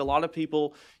 And I think a lot of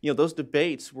people, those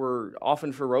debates were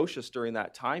often ferocious during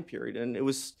that time period. And it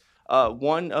was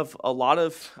one of a lot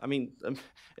of, in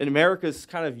America's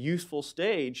kind of youthful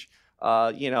stage,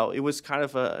 it was kind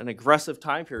of an aggressive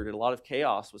time period. A lot of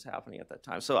chaos was happening at that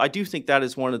time. So I do think that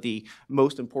is one of the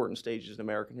most important stages in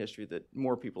American history that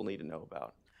more people need to know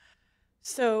about.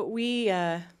 So we,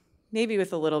 maybe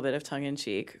with a little bit of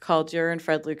tongue-in-cheek, called your and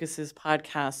Fred Lucas's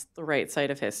podcast The Right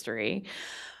Side of History.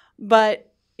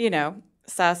 But,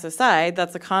 sass aside,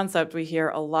 that's a concept we hear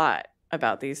a lot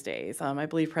about these days. I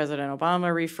believe President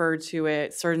Obama referred to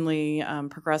it. Certainly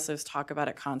progressives talk about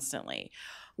it constantly.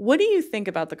 What do you think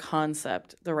about the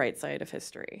concept, the right side of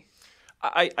history?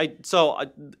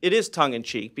 It is tongue in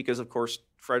cheek because, of course,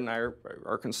 Fred and I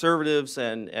are conservatives,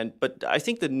 but I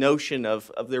think the notion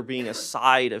of there being a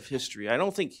side of history, I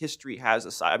don't think history has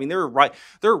a side. I mean, there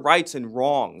are rights and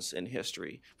wrongs in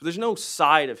history, but there's no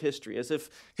side of history, as if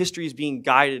history is being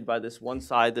guided by this one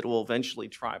side that will eventually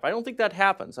triumph. I don't think that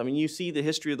happens. I mean, you see the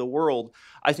history of the world.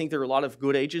 I think there are a lot of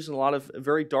good ages and a lot of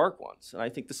very dark ones, and I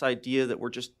think this idea that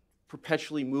we're just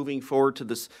perpetually moving forward to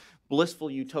this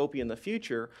blissful utopia in the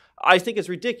future, I think is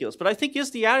ridiculous. But I think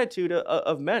is the attitude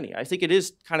of many. I think it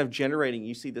is kind of generating,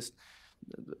 you see this,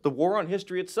 the war on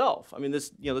history itself. I mean,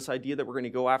 this idea that we're going to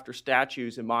go after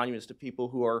statues and monuments to people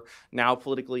who are now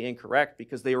politically incorrect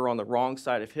because they were on the wrong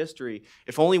side of history.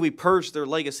 If only we purge their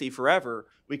legacy forever,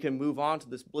 we can move on to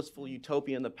this blissful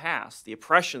utopia in the past. The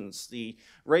oppressions, the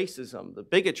racism, the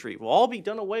bigotry will all be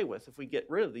done away with if we get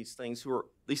rid of these things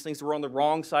that were on the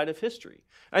wrong side of history.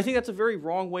 And I think that's a very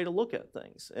wrong way to look at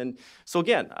things. And so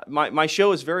again, my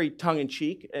show is very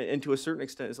tongue-in-cheek, and to a certain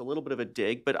extent is a little bit of a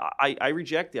dig, but I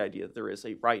reject the idea that there is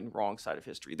a right and wrong side of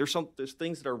history. There's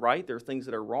things that are right, there are things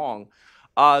that are wrong.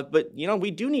 But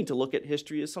we do need to look at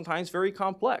history as sometimes very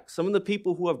complex. Some of the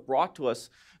people who have brought to us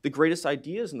the greatest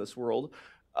ideas in this world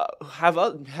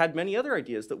have had many other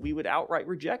ideas that we would outright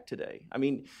reject today. I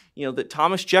mean, that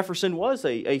Thomas Jefferson was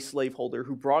a slaveholder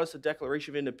who brought us a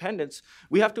Declaration of Independence.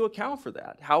 We have to account for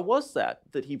that. How was that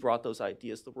he brought those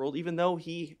ideas to the world, even though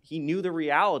he knew the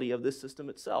reality of this system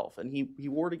itself, and he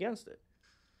warred against it?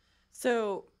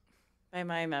 So, by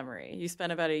my memory, you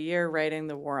spent about a year writing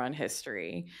the war on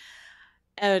history.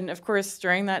 And of course,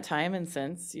 during that time and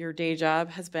since, your day job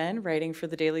has been writing for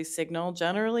the Daily Signal,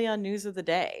 generally on news of the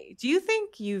day. Do you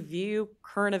think you view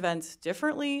current events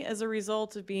differently as a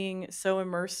result of being so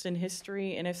immersed in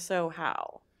history? And if so,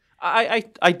 how? I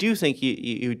do think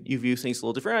you view things a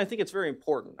little different. I think it's very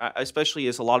important, especially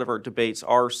as a lot of our debates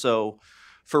are so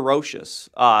ferocious.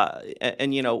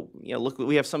 Look,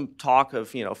 we have some talk of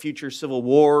future civil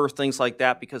war, things like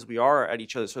that, because we are at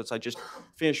each other's throats. I just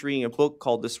finished reading a book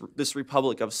called This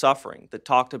Republic of Suffering that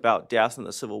talked about death in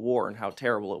the Civil War and how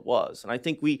terrible it was. And I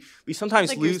think we sometimes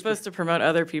like lose. You're supposed to promote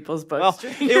other people's books.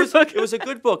 Well, it was a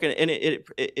good book, and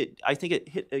I think it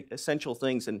hit essential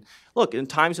things. And look, in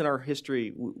times in our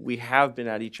history, we have been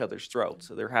at each other's throats.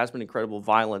 So there has been incredible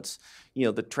violence.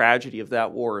 The tragedy of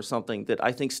that war is something that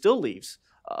I think still leaves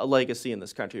a legacy in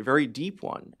this country, a very deep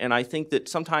one. And I think that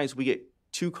sometimes we get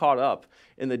too caught up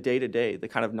in the day-to-day, the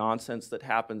kind of nonsense that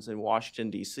happens in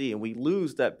Washington, D.C., and we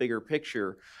lose that bigger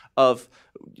picture of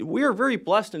we are very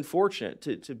blessed and fortunate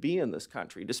to be in this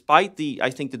country, despite I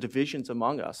think the divisions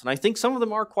among us. And I think some of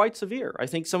them are quite severe. I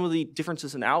think some of the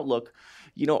differences in outlook,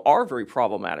 are very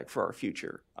problematic for our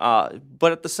future.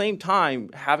 But at the same time,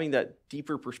 having that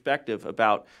deeper perspective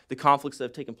about the conflicts that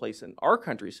have taken place in our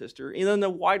country's history and then the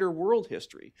wider world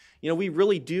history. We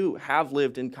really do have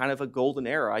lived in kind of a golden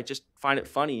era. I just find it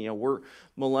funny, we're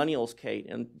millennials, Kate,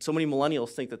 and so many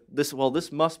millennials think that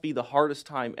this must be the hardest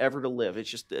time ever to live. It's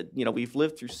just that, we've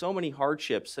lived through so many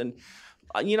hardships, and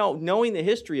knowing the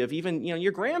history of even,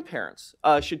 your grandparents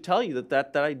should tell you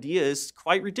that idea is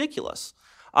quite ridiculous.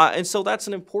 And so that's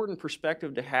an important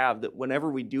perspective to have, that whenever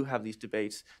we do have these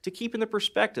debates, to keep in the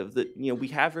perspective that we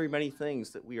have very many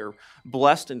things that we are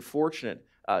blessed and fortunate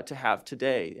to have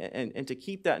today. And to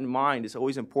keep that in mind is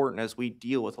always important as we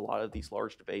deal with a lot of these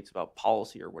large debates about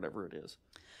policy or whatever it is.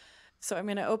 So I'm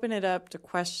going to open it up to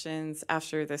questions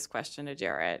after this question to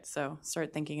Jarrett. So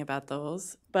start thinking about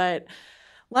those. But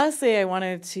lastly, I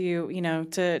wanted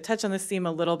to touch on this theme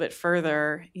a little bit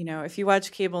further. If you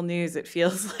watch cable news, it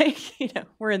feels like,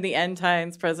 we're in the end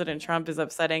times. President Trump is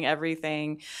upsetting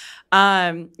everything.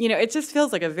 It just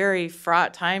feels like a very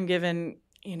fraught time given,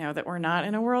 that we're not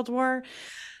in a world war.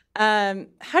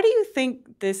 How do you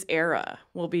think this era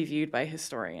will be viewed by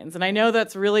historians? And I know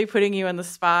that's really putting you on the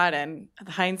spot, and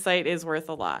hindsight is worth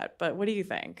a lot, but what do you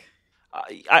think?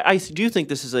 I do think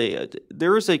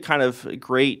there is a kind of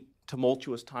great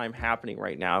tumultuous time happening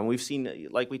right now. And we've seen,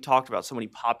 like we talked about, so many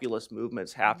populist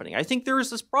movements happening. I think there is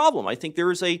this problem. I think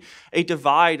there is a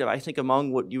divide, I think,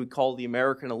 among what you would call the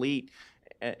American elite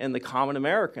and the common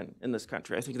American in this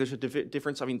country. I think there's a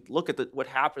difference. I mean, look at what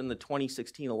happened in the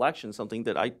 2016 election, something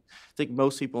that I think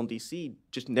most people in D.C.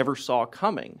 just never saw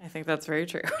coming. I think that's very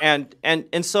true. And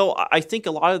so I think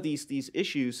a lot of these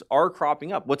issues are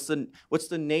cropping up. What's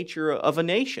the nature of a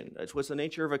nation? What's the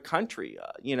nature of a country?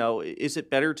 Is it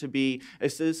better to be a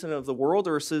citizen of the world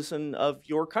or a citizen of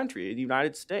your country, the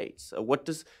United States?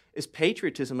 is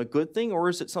patriotism a good thing, or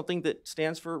is it something that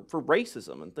stands for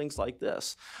racism and things like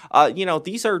this?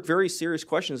 These are very serious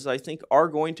questions that I think are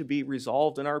going to be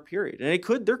resolved in our period,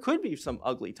 and there could be some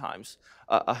ugly times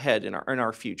ahead in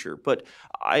our future. But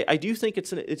I do think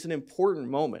it's an important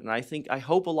moment, and I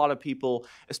hope a lot of people,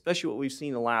 especially what we've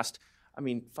seen the last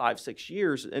 5-6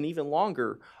 years and even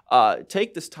longer,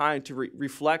 take this time to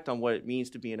reflect on what it means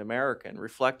to be an American,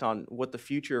 reflect on what the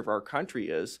future of our country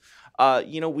is.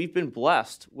 We've been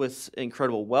blessed with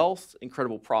incredible wealth,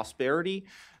 incredible prosperity,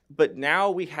 but now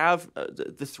we have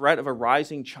the threat of a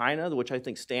rising China, which I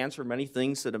think stands for many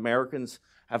things that Americans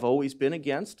have always been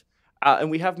against.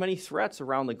 And we have many threats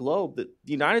around the globe that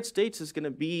the United States is going to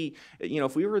be,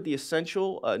 if we were the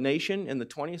essential nation in the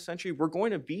 20th century, we're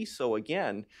going to be so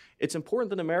again. It's important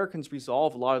that Americans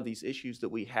resolve a lot of these issues that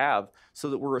we have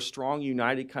so that we're a strong,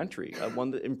 united country,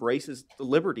 one that embraces the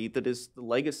liberty that is the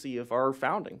legacy of our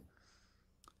founding.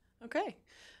 Okay.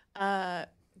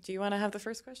 Do you want to have the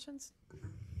first questions?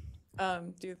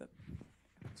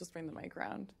 Just bring the mic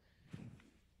around.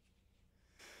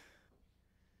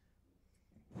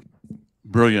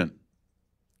 Brilliant.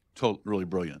 Really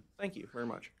brilliant. Thank you very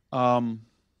much.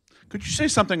 Could you say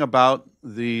something about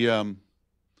the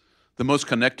most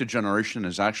connected generation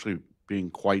is actually being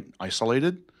quite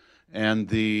isolated, and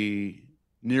the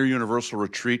near universal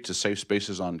retreat to safe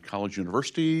spaces on college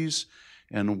universities,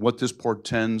 and what this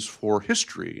portends for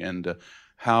history, and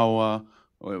how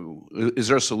is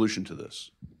there a solution to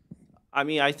this?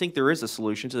 I think there is a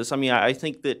solution to this. I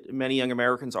think that many young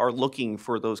Americans are looking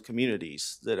for those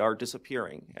communities that are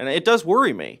disappearing. And it does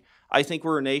worry me. I think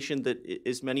we're a nation that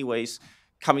is many ways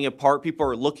coming apart. People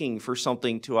are looking for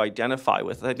something to identify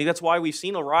with. I think that's why we've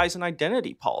seen a rise in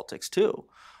identity politics too.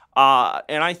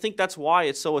 And I think that's why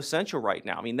it's so essential right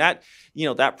now.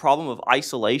 That problem of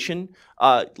isolation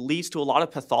leads to a lot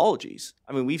of pathologies.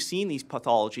 We've seen these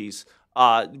pathologies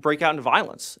break out into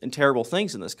violence and terrible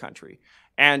things in this country.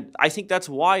 And I think that's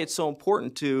why it's so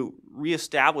important to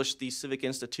reestablish these civic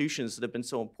institutions that have been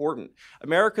so important.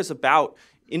 America's about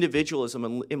individualism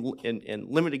and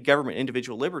limited government,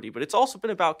 individual liberty, but it's also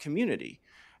been about community.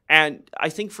 And I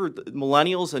think for the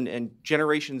millennials and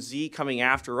Generation Z coming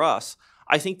after us,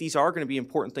 I think these are going to be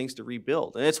important things to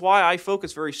rebuild. And it's why I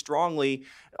focus very strongly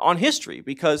on history,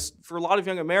 because for a lot of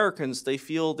young Americans, they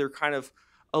feel they're kind of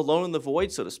alone in the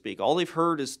void, so to speak. All they've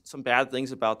heard is some bad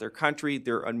things about their country.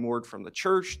 They're unmoored from the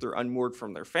church. They're unmoored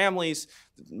from their families.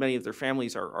 Many of their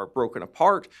families are broken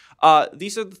apart.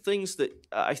 These are the things that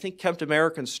I think kept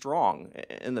Americans strong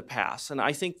in the past. And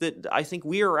I think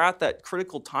we are at that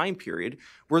critical time period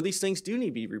where these things do need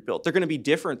to be rebuilt. They're going to be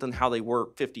different than how they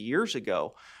were 50 years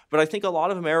ago. But I think a lot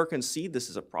of Americans see this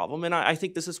as a problem. And I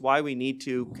think this is why we need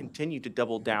to continue to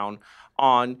double down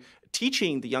on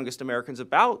teaching the youngest Americans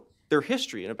about their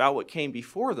history and about what came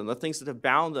before them, the things that have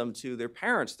bound them to their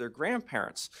parents, their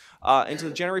grandparents, and to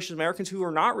the generation of Americans who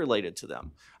are not related to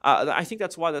them. I think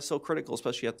that's why that's so critical,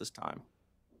 especially at this time.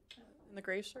 In the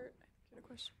gray shirt, you had a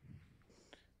question?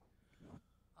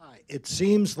 It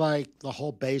seems like the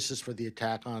whole basis for the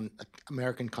attack on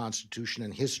American Constitution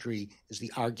and history is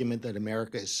the argument that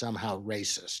America is somehow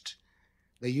racist.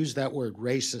 They use that word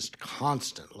racist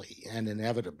constantly and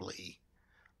inevitably.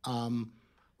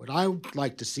 What I would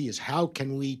like to see is how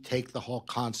can we take the whole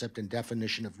concept and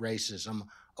definition of racism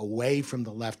away from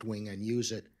the left wing and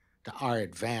use it to our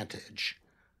advantage?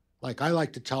 Like, I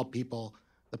like to tell people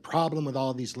the problem with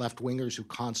all these left wingers who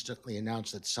constantly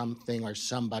announce that something or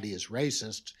somebody is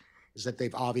racist is that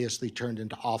they've obviously turned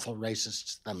into awful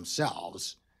racists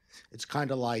themselves. It's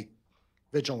kind of like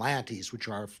vigilantes, which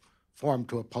are formed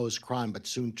to oppose crime but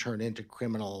soon turn into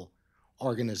criminal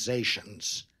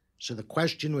organizations. So the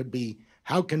question would be,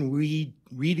 how can we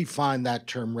redefine that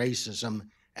term racism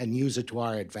and use it to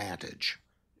our advantage?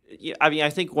 Yeah, I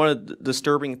think one of the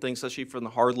disturbing things, especially from the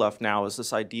hard left now, is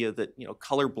this idea that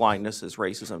color blindness is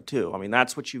racism too.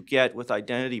 That's what you get with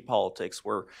identity politics,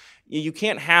 where you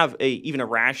can't have even a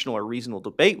rational or reasonable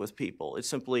debate with people. It's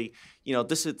simply,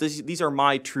 these are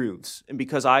my truths, and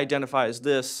because I identify as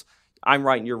this, I'm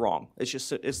right and you're wrong.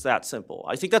 It's that simple.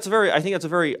 I think that's a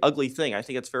very ugly thing. I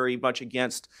think it's very much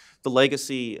against the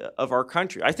legacy of our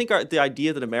country. I think the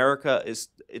idea that America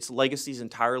its legacy is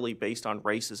entirely based on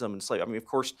racism and slavery. Of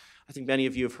course, I think many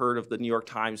of you have heard of the New York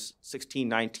Times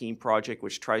 1619 Project,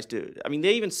 which tries to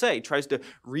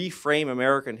reframe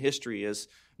American history as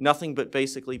nothing but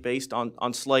basically based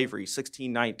on slavery,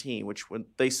 1619, which when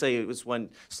they say it was when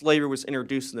slavery was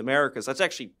introduced in the Americas. That's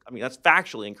actually, that's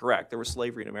factually incorrect. There was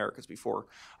slavery in Americas before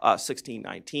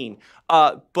 1619.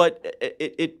 But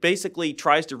it basically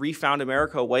tries to refound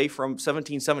America away from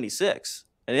 1776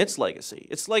 and its legacy.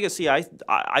 Its legacy,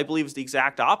 I believe, is the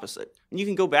exact opposite. And you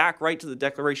can go back right to the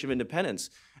Declaration of Independence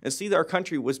and see that our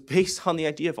country was based on the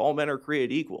idea of all men are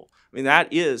created equal. I mean, that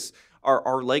is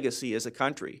our legacy as a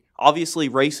country. Obviously,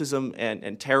 racism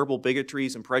and terrible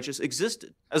bigotries and prejudice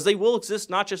existed, as they will exist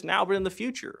not just now, but in the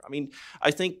future. I mean,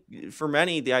 I think for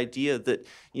many, the idea that,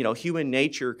 human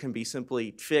nature can be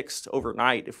simply fixed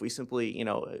overnight if we simply,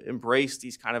 embrace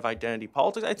these kind of identity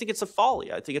politics, I think it's a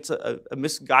folly. I think it's a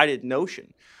misguided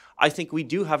notion. I think we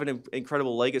do have an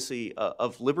incredible legacy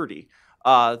of liberty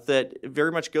that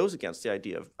very much goes against the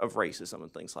idea of racism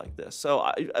and things like this.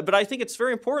 But I think it's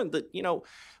very important that,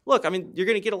 look, I mean, you're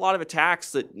going to get a lot of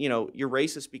attacks that, you're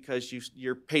racist because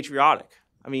you're patriotic.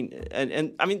 I mean,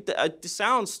 and I mean, this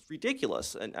sounds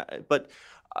ridiculous, but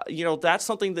that's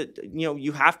something that,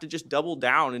 you have to just double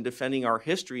down in defending our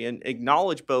history and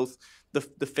acknowledge both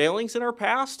the failings in our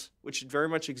past, which very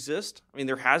much exist. I mean,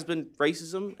 there has been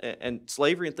racism and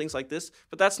slavery and things like this,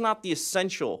 but that's not the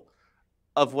essential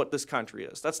of what this country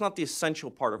is. That's not the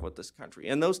essential part of what this country.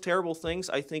 And those terrible things,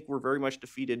 I think, were very much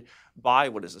defeated by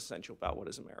what is essential about what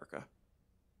is America.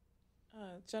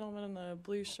 Gentleman in the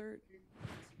blue shirt.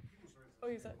 Oh,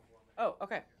 you said. Oh,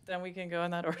 okay. Then we can go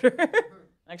in that order.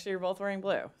 Actually, you're both wearing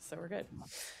blue, so we're good.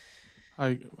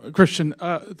 Hi, Christian.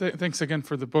 Thanks again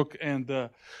for the book, and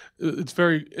it's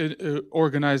very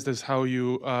organized as how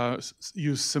you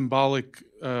use symbolic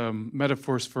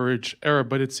metaphors for each era.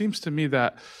 But it seems to me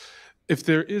that if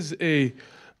there is a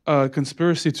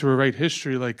conspiracy to rewrite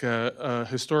history, like a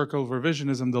historical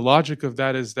revisionism, the logic of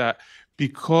that is that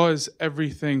because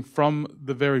everything from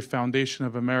the very foundation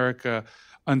of America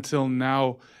until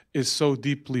now is so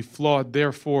deeply flawed,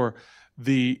 therefore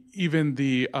even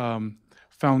the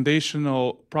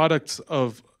foundational products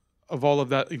of all of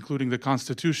that, including the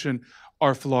Constitution,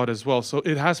 are flawed as well. So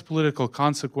it has political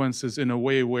consequences in a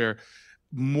way where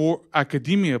more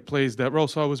academia plays that role.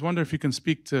 So I was wondering if you can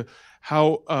speak to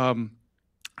how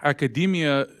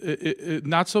academia,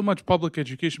 not so much public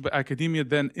education, but academia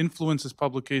then influences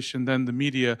publication, then the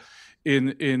media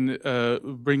in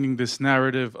bringing this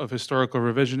narrative of historical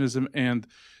revisionism and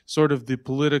sort of the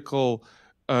political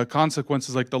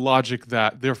consequences, like the logic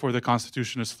that therefore the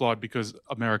Constitution is flawed because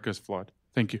America is flawed.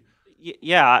 Thank you.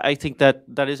 Yeah, I think that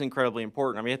is incredibly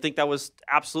important. I mean, I think that was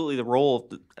absolutely the role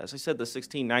of, as I said, the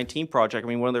 1619 Project. I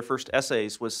mean, one of their first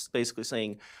essays was basically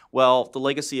saying, well, the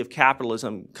legacy of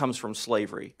capitalism comes from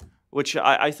slavery, which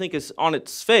I think is on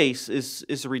its face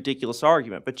is a ridiculous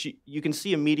argument. But you can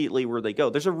see immediately where they go.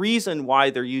 There's a reason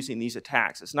why they're using these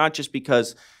attacks. It's not just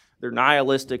because they're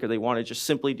nihilistic or they want to just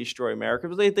simply destroy America,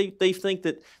 but they think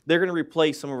that they're going to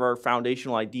replace some of our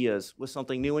foundational ideas with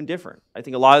something new and different. I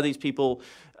think a lot of these people,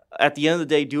 at the end of the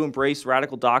day, do embrace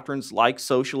radical doctrines like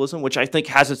socialism, which I think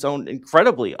has its own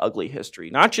incredibly ugly history,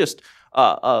 not just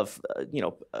of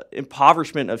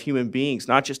impoverishment of human beings,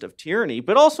 not just of tyranny,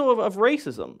 but also of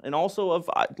racism, and also of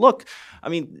look. I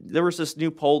mean, there was this new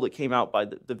poll that came out by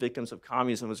the victims of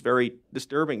communism. It was very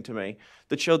disturbing to me,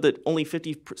 that showed that only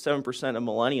 57% of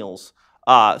millennials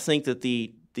think that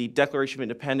the Declaration of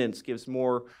Independence gives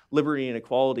more liberty and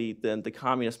equality than the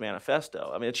Communist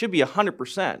Manifesto. I mean, it should be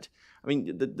 100%. I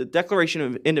mean, the Declaration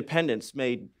of Independence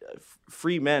made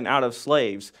free men out of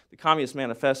slaves. The Communist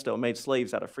Manifesto made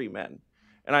slaves out of free men.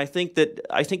 And I think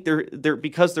there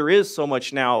because there is so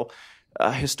much now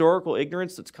historical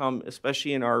ignorance that's come,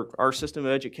 especially in our system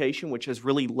of education, which has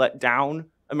really let down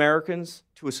Americans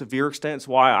to a severe extent. It's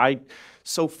why I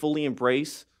so fully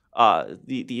embrace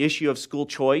the issue of school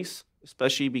choice,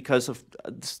 especially because of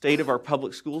the state of our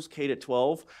public schools,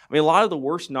 K-12. I mean, a lot of the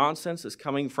worst nonsense is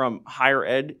coming from higher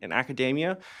ed and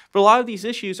academia, but a lot of these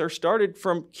issues are started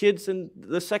from kids in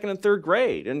the second and third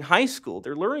grade in high school.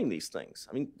 They're learning these things.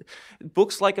 I mean,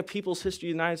 books like A People's History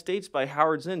of the United States by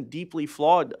Howard Zinn, deeply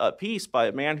flawed piece by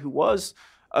a man who was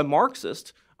a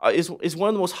Marxist, is one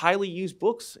of the most highly used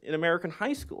books in American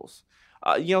high schools.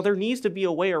 There needs to be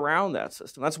a way around that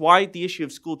system. That's why the issue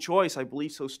of school choice, I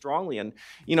believe so strongly. And,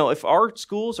 if our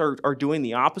schools are doing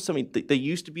the opposite, I mean, they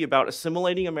used to be about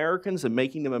assimilating Americans and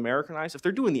making them Americanized. If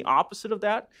they're doing the opposite of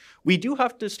that, we do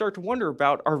have to start to wonder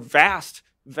about our vast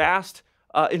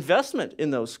investment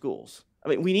in those schools. I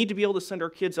mean, we need to be able to send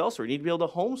our kids elsewhere. We need to be able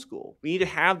to homeschool. We need to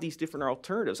have these different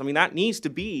alternatives. I mean, that needs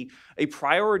to be a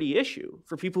priority issue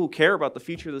for people who care about the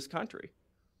future of this country.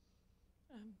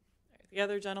 The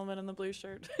other gentleman in the blue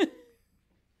shirt.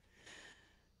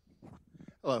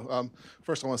 Hello.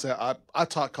 First, I want to say I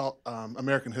taught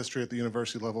American history at the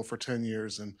university level for 10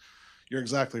 years, and you're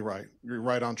exactly right. You're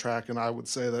right on track, and I would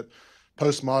say that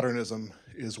postmodernism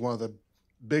is one of the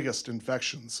biggest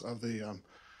infections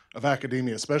of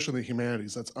academia, especially the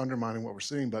humanities. That's undermining what we're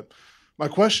seeing. But My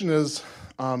question is,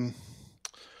 do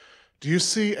you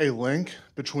see a link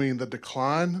between the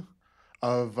decline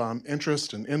of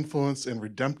interest and influence in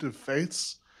redemptive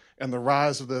faiths and the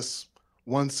rise of this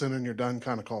one sin and you're done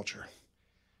kind of culture?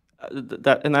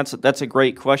 That's a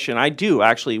great question. I do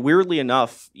actually. Weirdly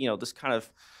enough, this kind of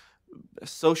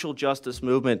social justice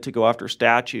movement to go after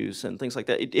statues and things like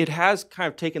that, it has kind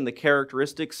of taken the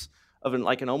characteristics of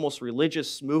an almost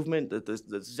religious movement,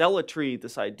 the zealotry,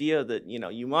 this idea that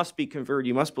you must be converted,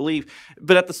 you must believe,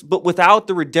 but without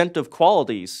the redemptive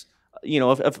qualities,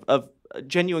 of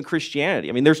genuine Christianity.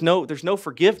 I mean, there's no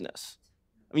forgiveness.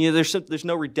 I mean, there's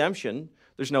no redemption.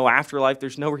 There's no afterlife.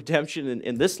 There's no redemption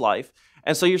in this life,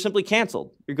 and so you're simply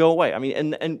canceled. You go away. I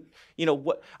mean, and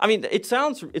what? I mean, it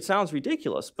sounds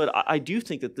ridiculous, but I do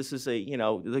think that this is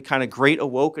the kind of great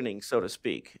awakening, so to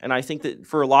speak. And I think that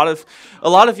for a lot of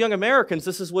young Americans,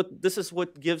 this is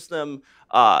what gives them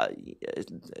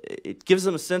it gives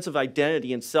them a sense of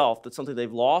identity and self. That's something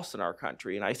they've lost in our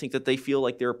country. And I think that they feel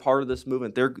like they're a part of this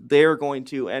movement. They're going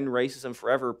to end racism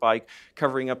forever by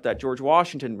covering up that George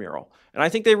Washington mural. And I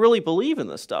think they really believe in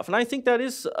this stuff. And I think that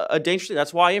is a dangerous thing.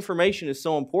 That's why information is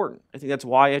so important. I think that's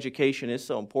why education is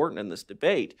so important in this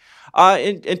debate.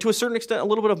 And to a certain extent, a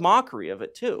little bit of mockery of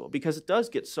it too, because it does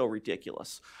get so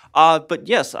ridiculous. But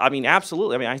yes, I mean,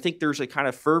 absolutely. I mean, I think there's a kind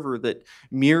of fervor that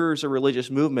mirrors a religious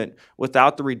movement without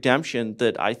the redemption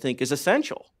that I think is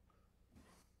essential.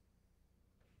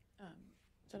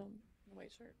 Gentleman in the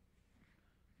white shirt.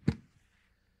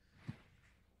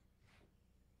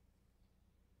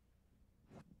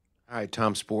 Hi,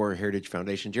 Tom Spohr, Heritage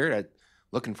Foundation. Jared, I'm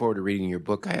looking forward to reading your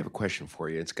book. I have a question for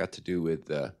you. It's got to do with,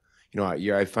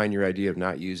 I find your idea of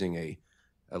not using a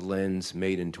lens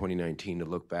made in 2019 to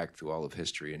look back through all of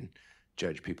history and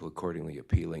judge people accordingly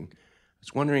appealing. I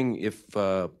was wondering if,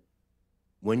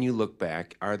 when you look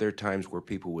back, are there times where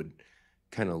people would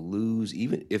kind of lose,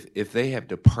 even if they have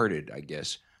departed, I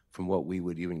guess, from what we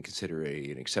would even consider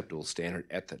an acceptable standard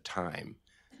at the time?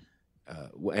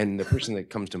 And the person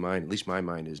that comes to mind, at least my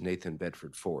mind, is Nathan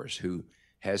Bedford Forrest, who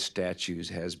has statues,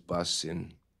 has busts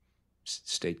in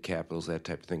state capitals, that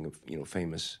type of thing, of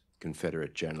famous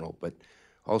Confederate general, but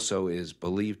also is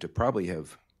believed to probably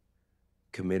have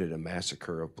committed a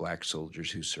massacre of black soldiers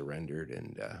who surrendered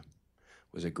and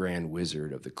was a grand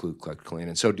wizard of the Ku Klux Klan.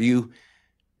 And so do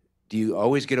you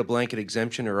always get a blanket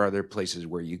exemption, or are there places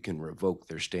where you can revoke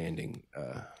their standing?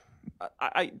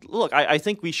 I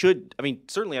think we should. I mean,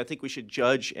 certainly, I think we should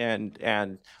judge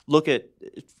and look at.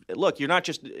 Look, you're not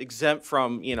just exempt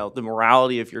from the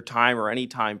morality of your time or any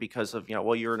time because of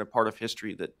you're in a part of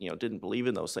history that didn't believe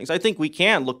in those things. I think we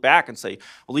can look back and say,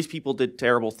 well, these people did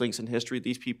terrible things in history.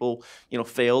 These people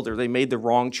failed, or they made the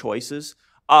wrong choices.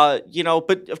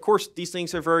 But of course, these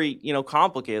things are very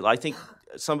complicated. I think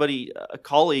a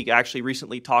colleague actually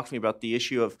recently talked to me about the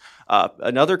issue of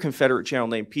another Confederate general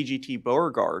named P.G.T.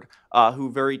 Beauregard,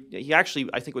 he actually,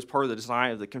 I think, was part of the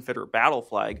design of the Confederate battle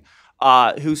flag,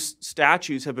 whose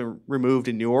statues have been removed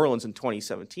in New Orleans in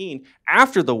 2017.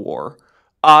 After the war,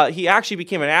 he actually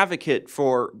became an advocate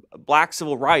for black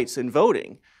civil rights and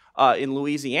voting in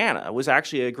Louisiana, was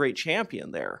actually a great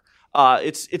champion there.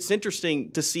 It's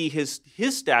interesting to see his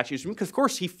statues, because of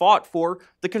course he fought for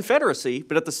the Confederacy,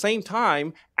 but at the same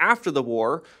time, after the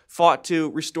war, fought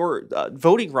to restore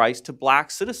voting rights to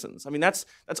black citizens. I mean, that's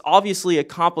obviously a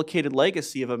complicated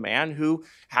legacy of a man who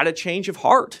had a change of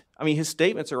heart. I mean, his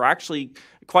statements are actually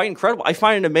quite incredible. I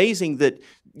find it amazing that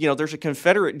there's a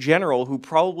Confederate general who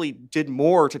probably did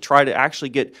more to try to actually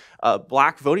get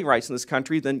black voting rights in this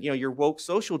country than your woke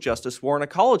social justice war on a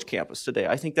college campus today.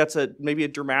 I think that's maybe a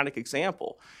dramatic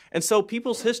example. And so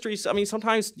people's histories, I mean,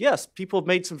 sometimes, yes, people have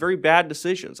made some very bad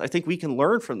decisions. I think we can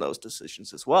learn from those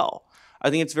decisions as well. I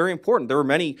think it's very important. There were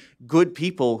many good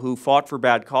people who fought for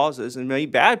bad causes and many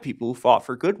bad people who fought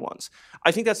for good ones.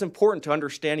 I think that's important to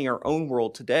understanding our own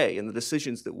world today and the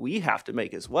decisions that we have to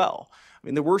make as well. I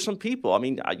mean, there were some people. I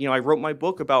mean, I wrote my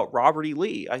book about Robert E.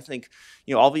 Lee. I think,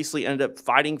 obviously ended up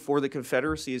fighting for the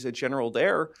Confederacy as a general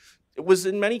there. It was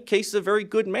in many cases a very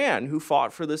good man who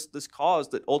fought for this cause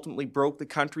that ultimately broke the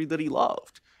country that he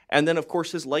loved. And then, of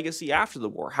course, his legacy after the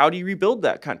war. How do you rebuild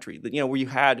that country that, where you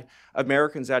had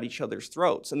Americans at each other's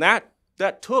throats? And that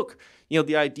took,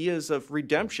 the ideas of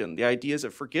redemption, the ideas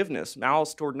of forgiveness,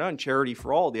 malice toward none, charity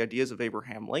for all, the ideas of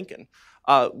Abraham Lincoln.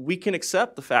 We can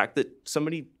accept the fact that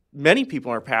many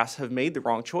people in our past have made the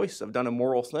wrong choice, have done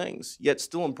immoral things, yet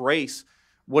still embrace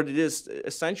what it is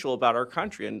essential about our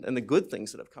country and the good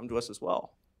things that have come to us as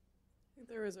well. I think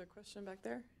there was a question back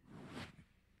there.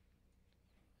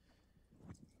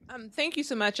 Thank you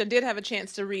so much. I did have a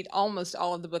chance to read almost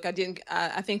all of the book. I didn't.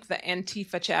 I think the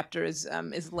Antifa chapter is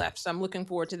left, so I'm looking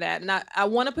forward to that. And I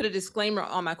want to put a disclaimer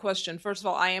on my question. First of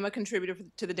all, I am a contributor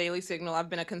to the Daily Signal. I've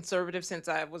been a conservative since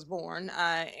I was born.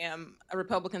 I am a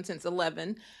Republican since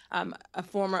 11. A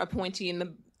former appointee in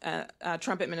the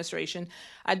Trump administration.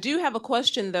 I do have a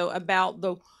question though about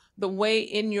the way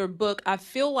in your book. I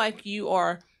feel like you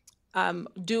are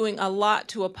doing a lot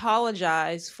to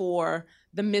apologize for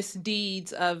the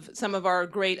misdeeds of some of our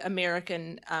great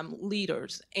American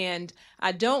leaders. And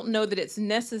I don't know that it's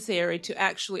necessary to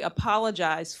actually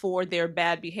apologize for their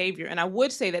bad behavior. And I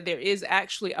would say that there is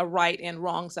actually a right and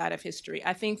wrong side of history.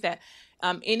 I think that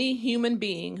any human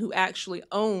being who actually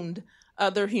owned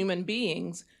other human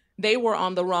beings, they were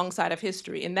on the wrong side of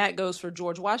history. And that goes for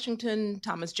George Washington,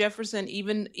 Thomas Jefferson,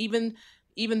 even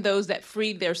those that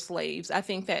freed their slaves. I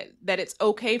think that it's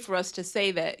okay for us to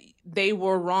say that they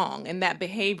were wrong and that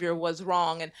behavior was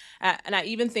wrong. And I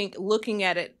even think looking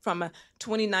at it from a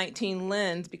 2019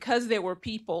 lens, because there were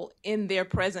people in their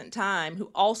present time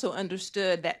who also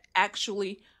understood that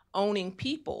actually owning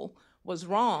people was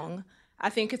wrong, I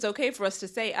think it's okay for us to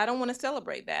say, I don't want to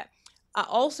celebrate that. I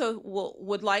also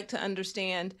would like to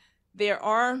understand there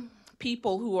are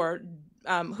people who are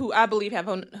who I believe have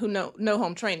no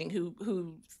home training,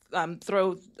 who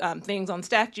throw things on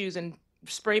statues and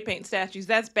spray paint statues.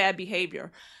 That's bad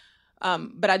behavior.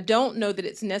 But I don't know that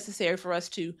it's necessary for us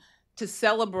to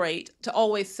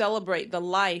always celebrate the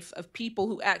life of people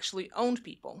who actually owned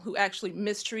people, who actually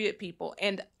mistreated people.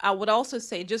 And I would also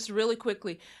say, just really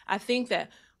quickly, I think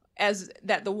that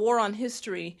the war on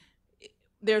history,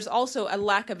 there's also a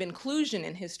lack of inclusion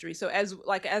in history. So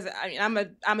I'm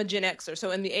a Gen Xer. So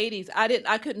in the 80s,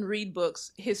 I couldn't read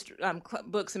books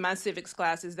in my civics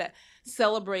classes that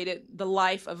celebrated the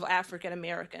life of African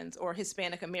Americans or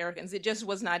Hispanic Americans. It just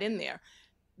was not in there.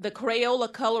 The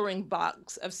Crayola coloring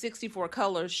box of 64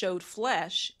 colors showed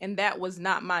flesh, and that was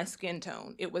not my skin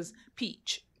tone. It was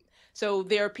peach. So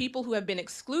there are people who have been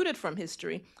excluded from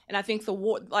history, and I think the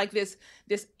war, like this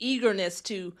eagerness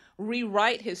to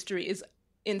rewrite history is,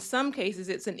 in some cases,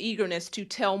 it's an eagerness to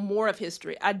tell more of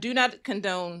history. I do not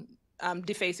condone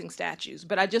defacing statues,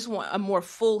 but I just want a more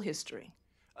full history.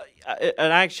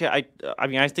 And actually,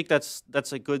 I think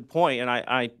that's a good point. And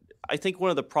I think one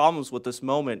of the problems with this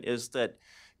moment is that,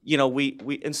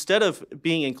 we instead of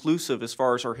being inclusive as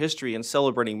far as our history and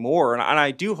celebrating more, and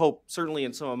I do hope, certainly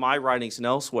in some of my writings and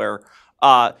elsewhere,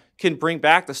 can bring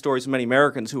back the stories of many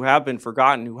Americans who have been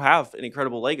forgotten, who have an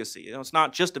incredible legacy. It's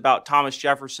not just about Thomas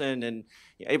Jefferson and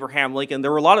Abraham Lincoln.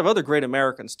 There were a lot of other great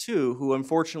Americans too, who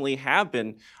unfortunately have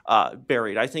been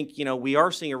buried. I think we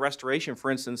are seeing a restoration,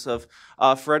 for instance, of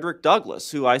Frederick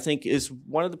Douglass, who I think is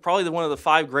probably one of the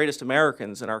 5 greatest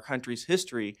Americans in our country's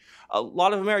history. A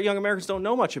lot of young Americans don't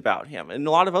know much about him, and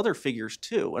a lot of other figures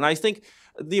too. And I think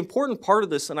the important part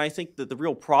of this, and I think that the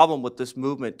real problem with this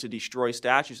movement to destroy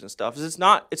statues and stuff, is it's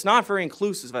not very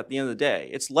inclusive at the end of the day.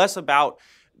 It's less about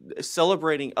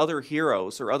celebrating other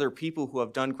heroes or other people who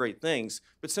have done great things,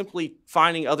 but simply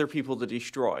finding other people to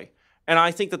destroy. And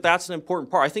I think that that's an important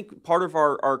part. I think part of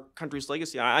our country's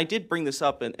legacy, I did bring this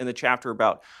up in the chapter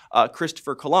about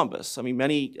Christopher Columbus. I mean,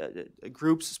 many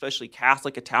groups, especially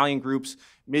Catholic Italian groups,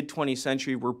 mid-20th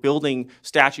century, were building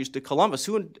statues to Columbus,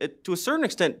 who to a certain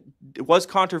extent was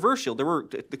controversial.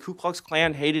 The Ku Klux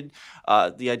Klan hated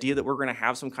the idea that we're going to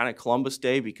have some kind of Columbus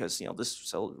Day because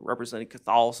this represented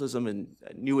Catholicism and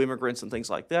new immigrants and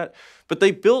things like that. But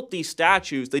they built these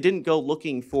statues. They didn't go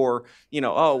looking for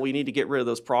we need to get rid of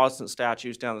those Protestant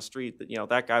statues down the street.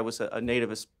 That guy was a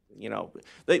nativist.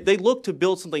 They looked to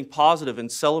build something positive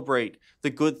and celebrate the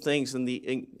good things and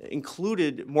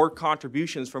included more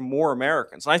contributions from more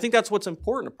Americans. And I think that's what's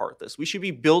important about this. We should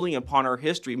be building upon our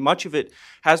history. Much of it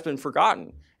has been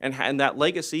forgotten, and that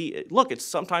legacy. Look,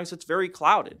 sometimes it's very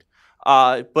clouded.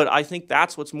 But I think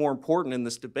that's what's more important in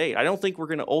this debate. I don't think we're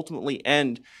going to ultimately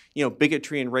end,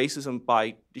 bigotry and racism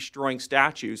by destroying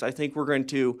statues. I think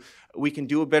we can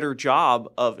do a better job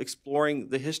of exploring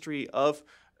the history of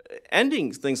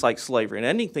ending things like slavery and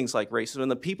ending things like racism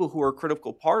and the people who are a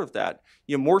critical part of that.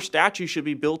 More statues should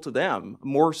be built to them.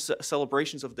 More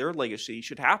celebrations of their legacy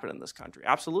should happen in this country.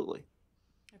 Absolutely.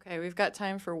 Okay, we've got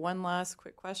time for one last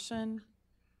quick question.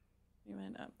 You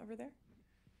went up over there.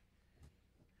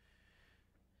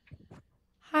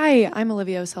 Hi, I'm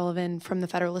Olivia O'Sullivan from the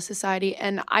Federalist Society,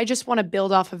 and I just want to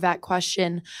build off of that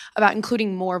question about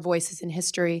including more voices in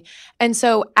history. And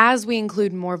so as we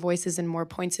include more voices and more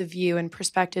points of view and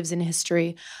perspectives in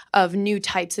history of new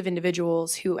types of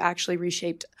individuals who actually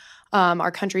reshaped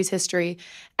our country's history,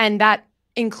 and that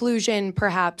inclusion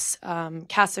perhaps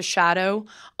casts a shadow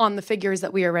on the figures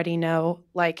that we already know,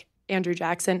 like Andrew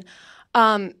Jackson.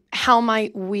 How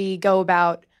might we go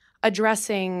about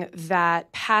addressing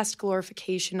that past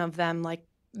glorification of them, like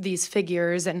these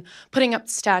figures, and putting up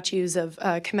statues of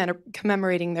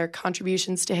commemorating their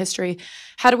contributions to history?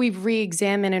 How do we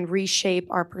re-examine and reshape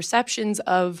our perceptions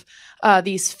of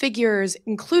these figures,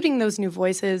 including those new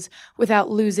voices, without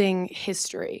losing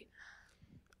history?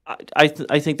 I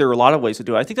think there are a lot of ways to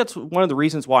do it. I think that's one of the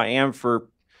reasons why I am for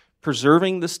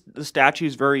preserving the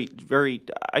statues very, very,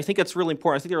 I think that's really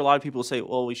important. I think there are a lot of people who say,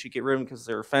 well, we should get rid of them because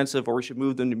they're offensive, or we should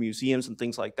move them to museums and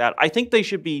things like that. I think they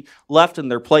should be left in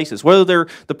their places, whether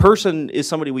the person is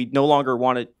somebody we no longer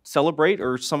want to celebrate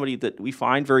or somebody that we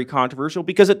find very controversial,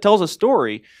 because it tells a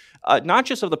story, not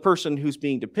just of the person who's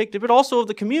being depicted, but also of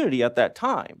the community at that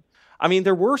time. I mean,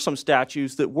 there were some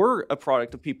statues that were a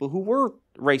product of people who were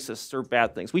racists or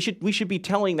bad things. We should be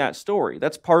telling that story.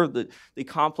 That's part of the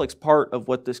complex part of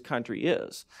what this country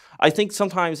is. I think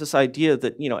sometimes this idea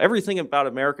that, you know, everything about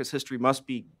America's history must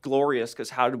be glorious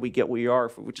because how did we get where we are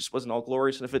if it just wasn't all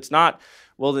glorious? And if it's not,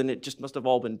 well, then it just must have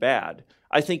all been bad.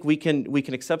 I think we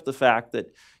can accept the fact that,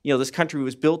 you know, this country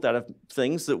was built out of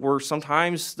things that were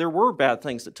sometimes there were bad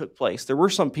things that took place. There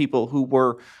were some people who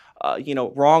were you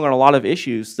know, wrong on a lot of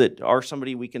issues that are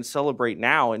somebody we can celebrate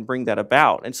now and bring that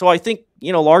about. And so I think,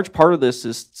 you know, a large part of this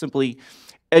is simply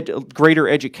greater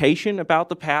education about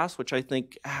the past, which I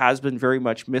think has been very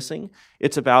much missing.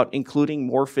 It's about including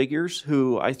more figures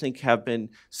who I think have been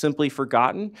simply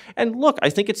forgotten. And look,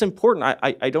 I think it's important.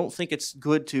 I don't think it's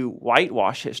good to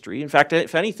whitewash history. In fact,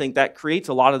 if anything, that creates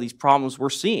a lot of these problems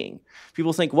we're seeing.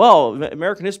 People think, well,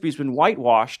 American history has been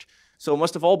whitewashed, so it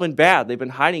must have all been bad. They've been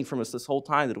hiding from us this whole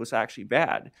time that it was actually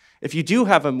bad. If you do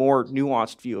have a more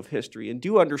nuanced view of history and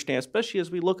do understand, especially as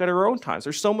we look at our own times,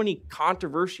 there's so many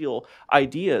controversial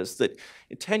ideas that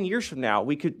 10 years from now,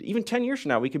 we could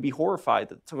be horrified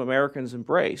that some Americans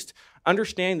embraced.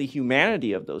 Understanding the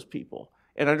humanity of those people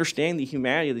and understanding the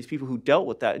humanity of these people who dealt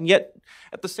with that. And yet,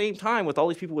 at the same time, with all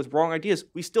these people with wrong ideas,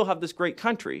 we still have this great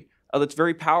country that's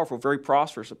very powerful, very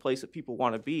prosperous, a place that people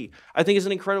want to be. I think is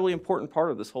an incredibly important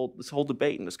part of this whole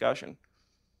debate and discussion.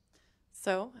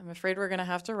 So I'm afraid we're going to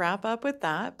have to wrap up with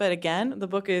that. But again, the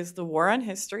book is The War on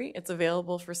History. It's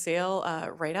available for sale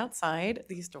right outside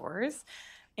these doors.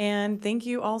 And thank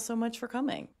you all so much for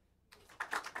coming.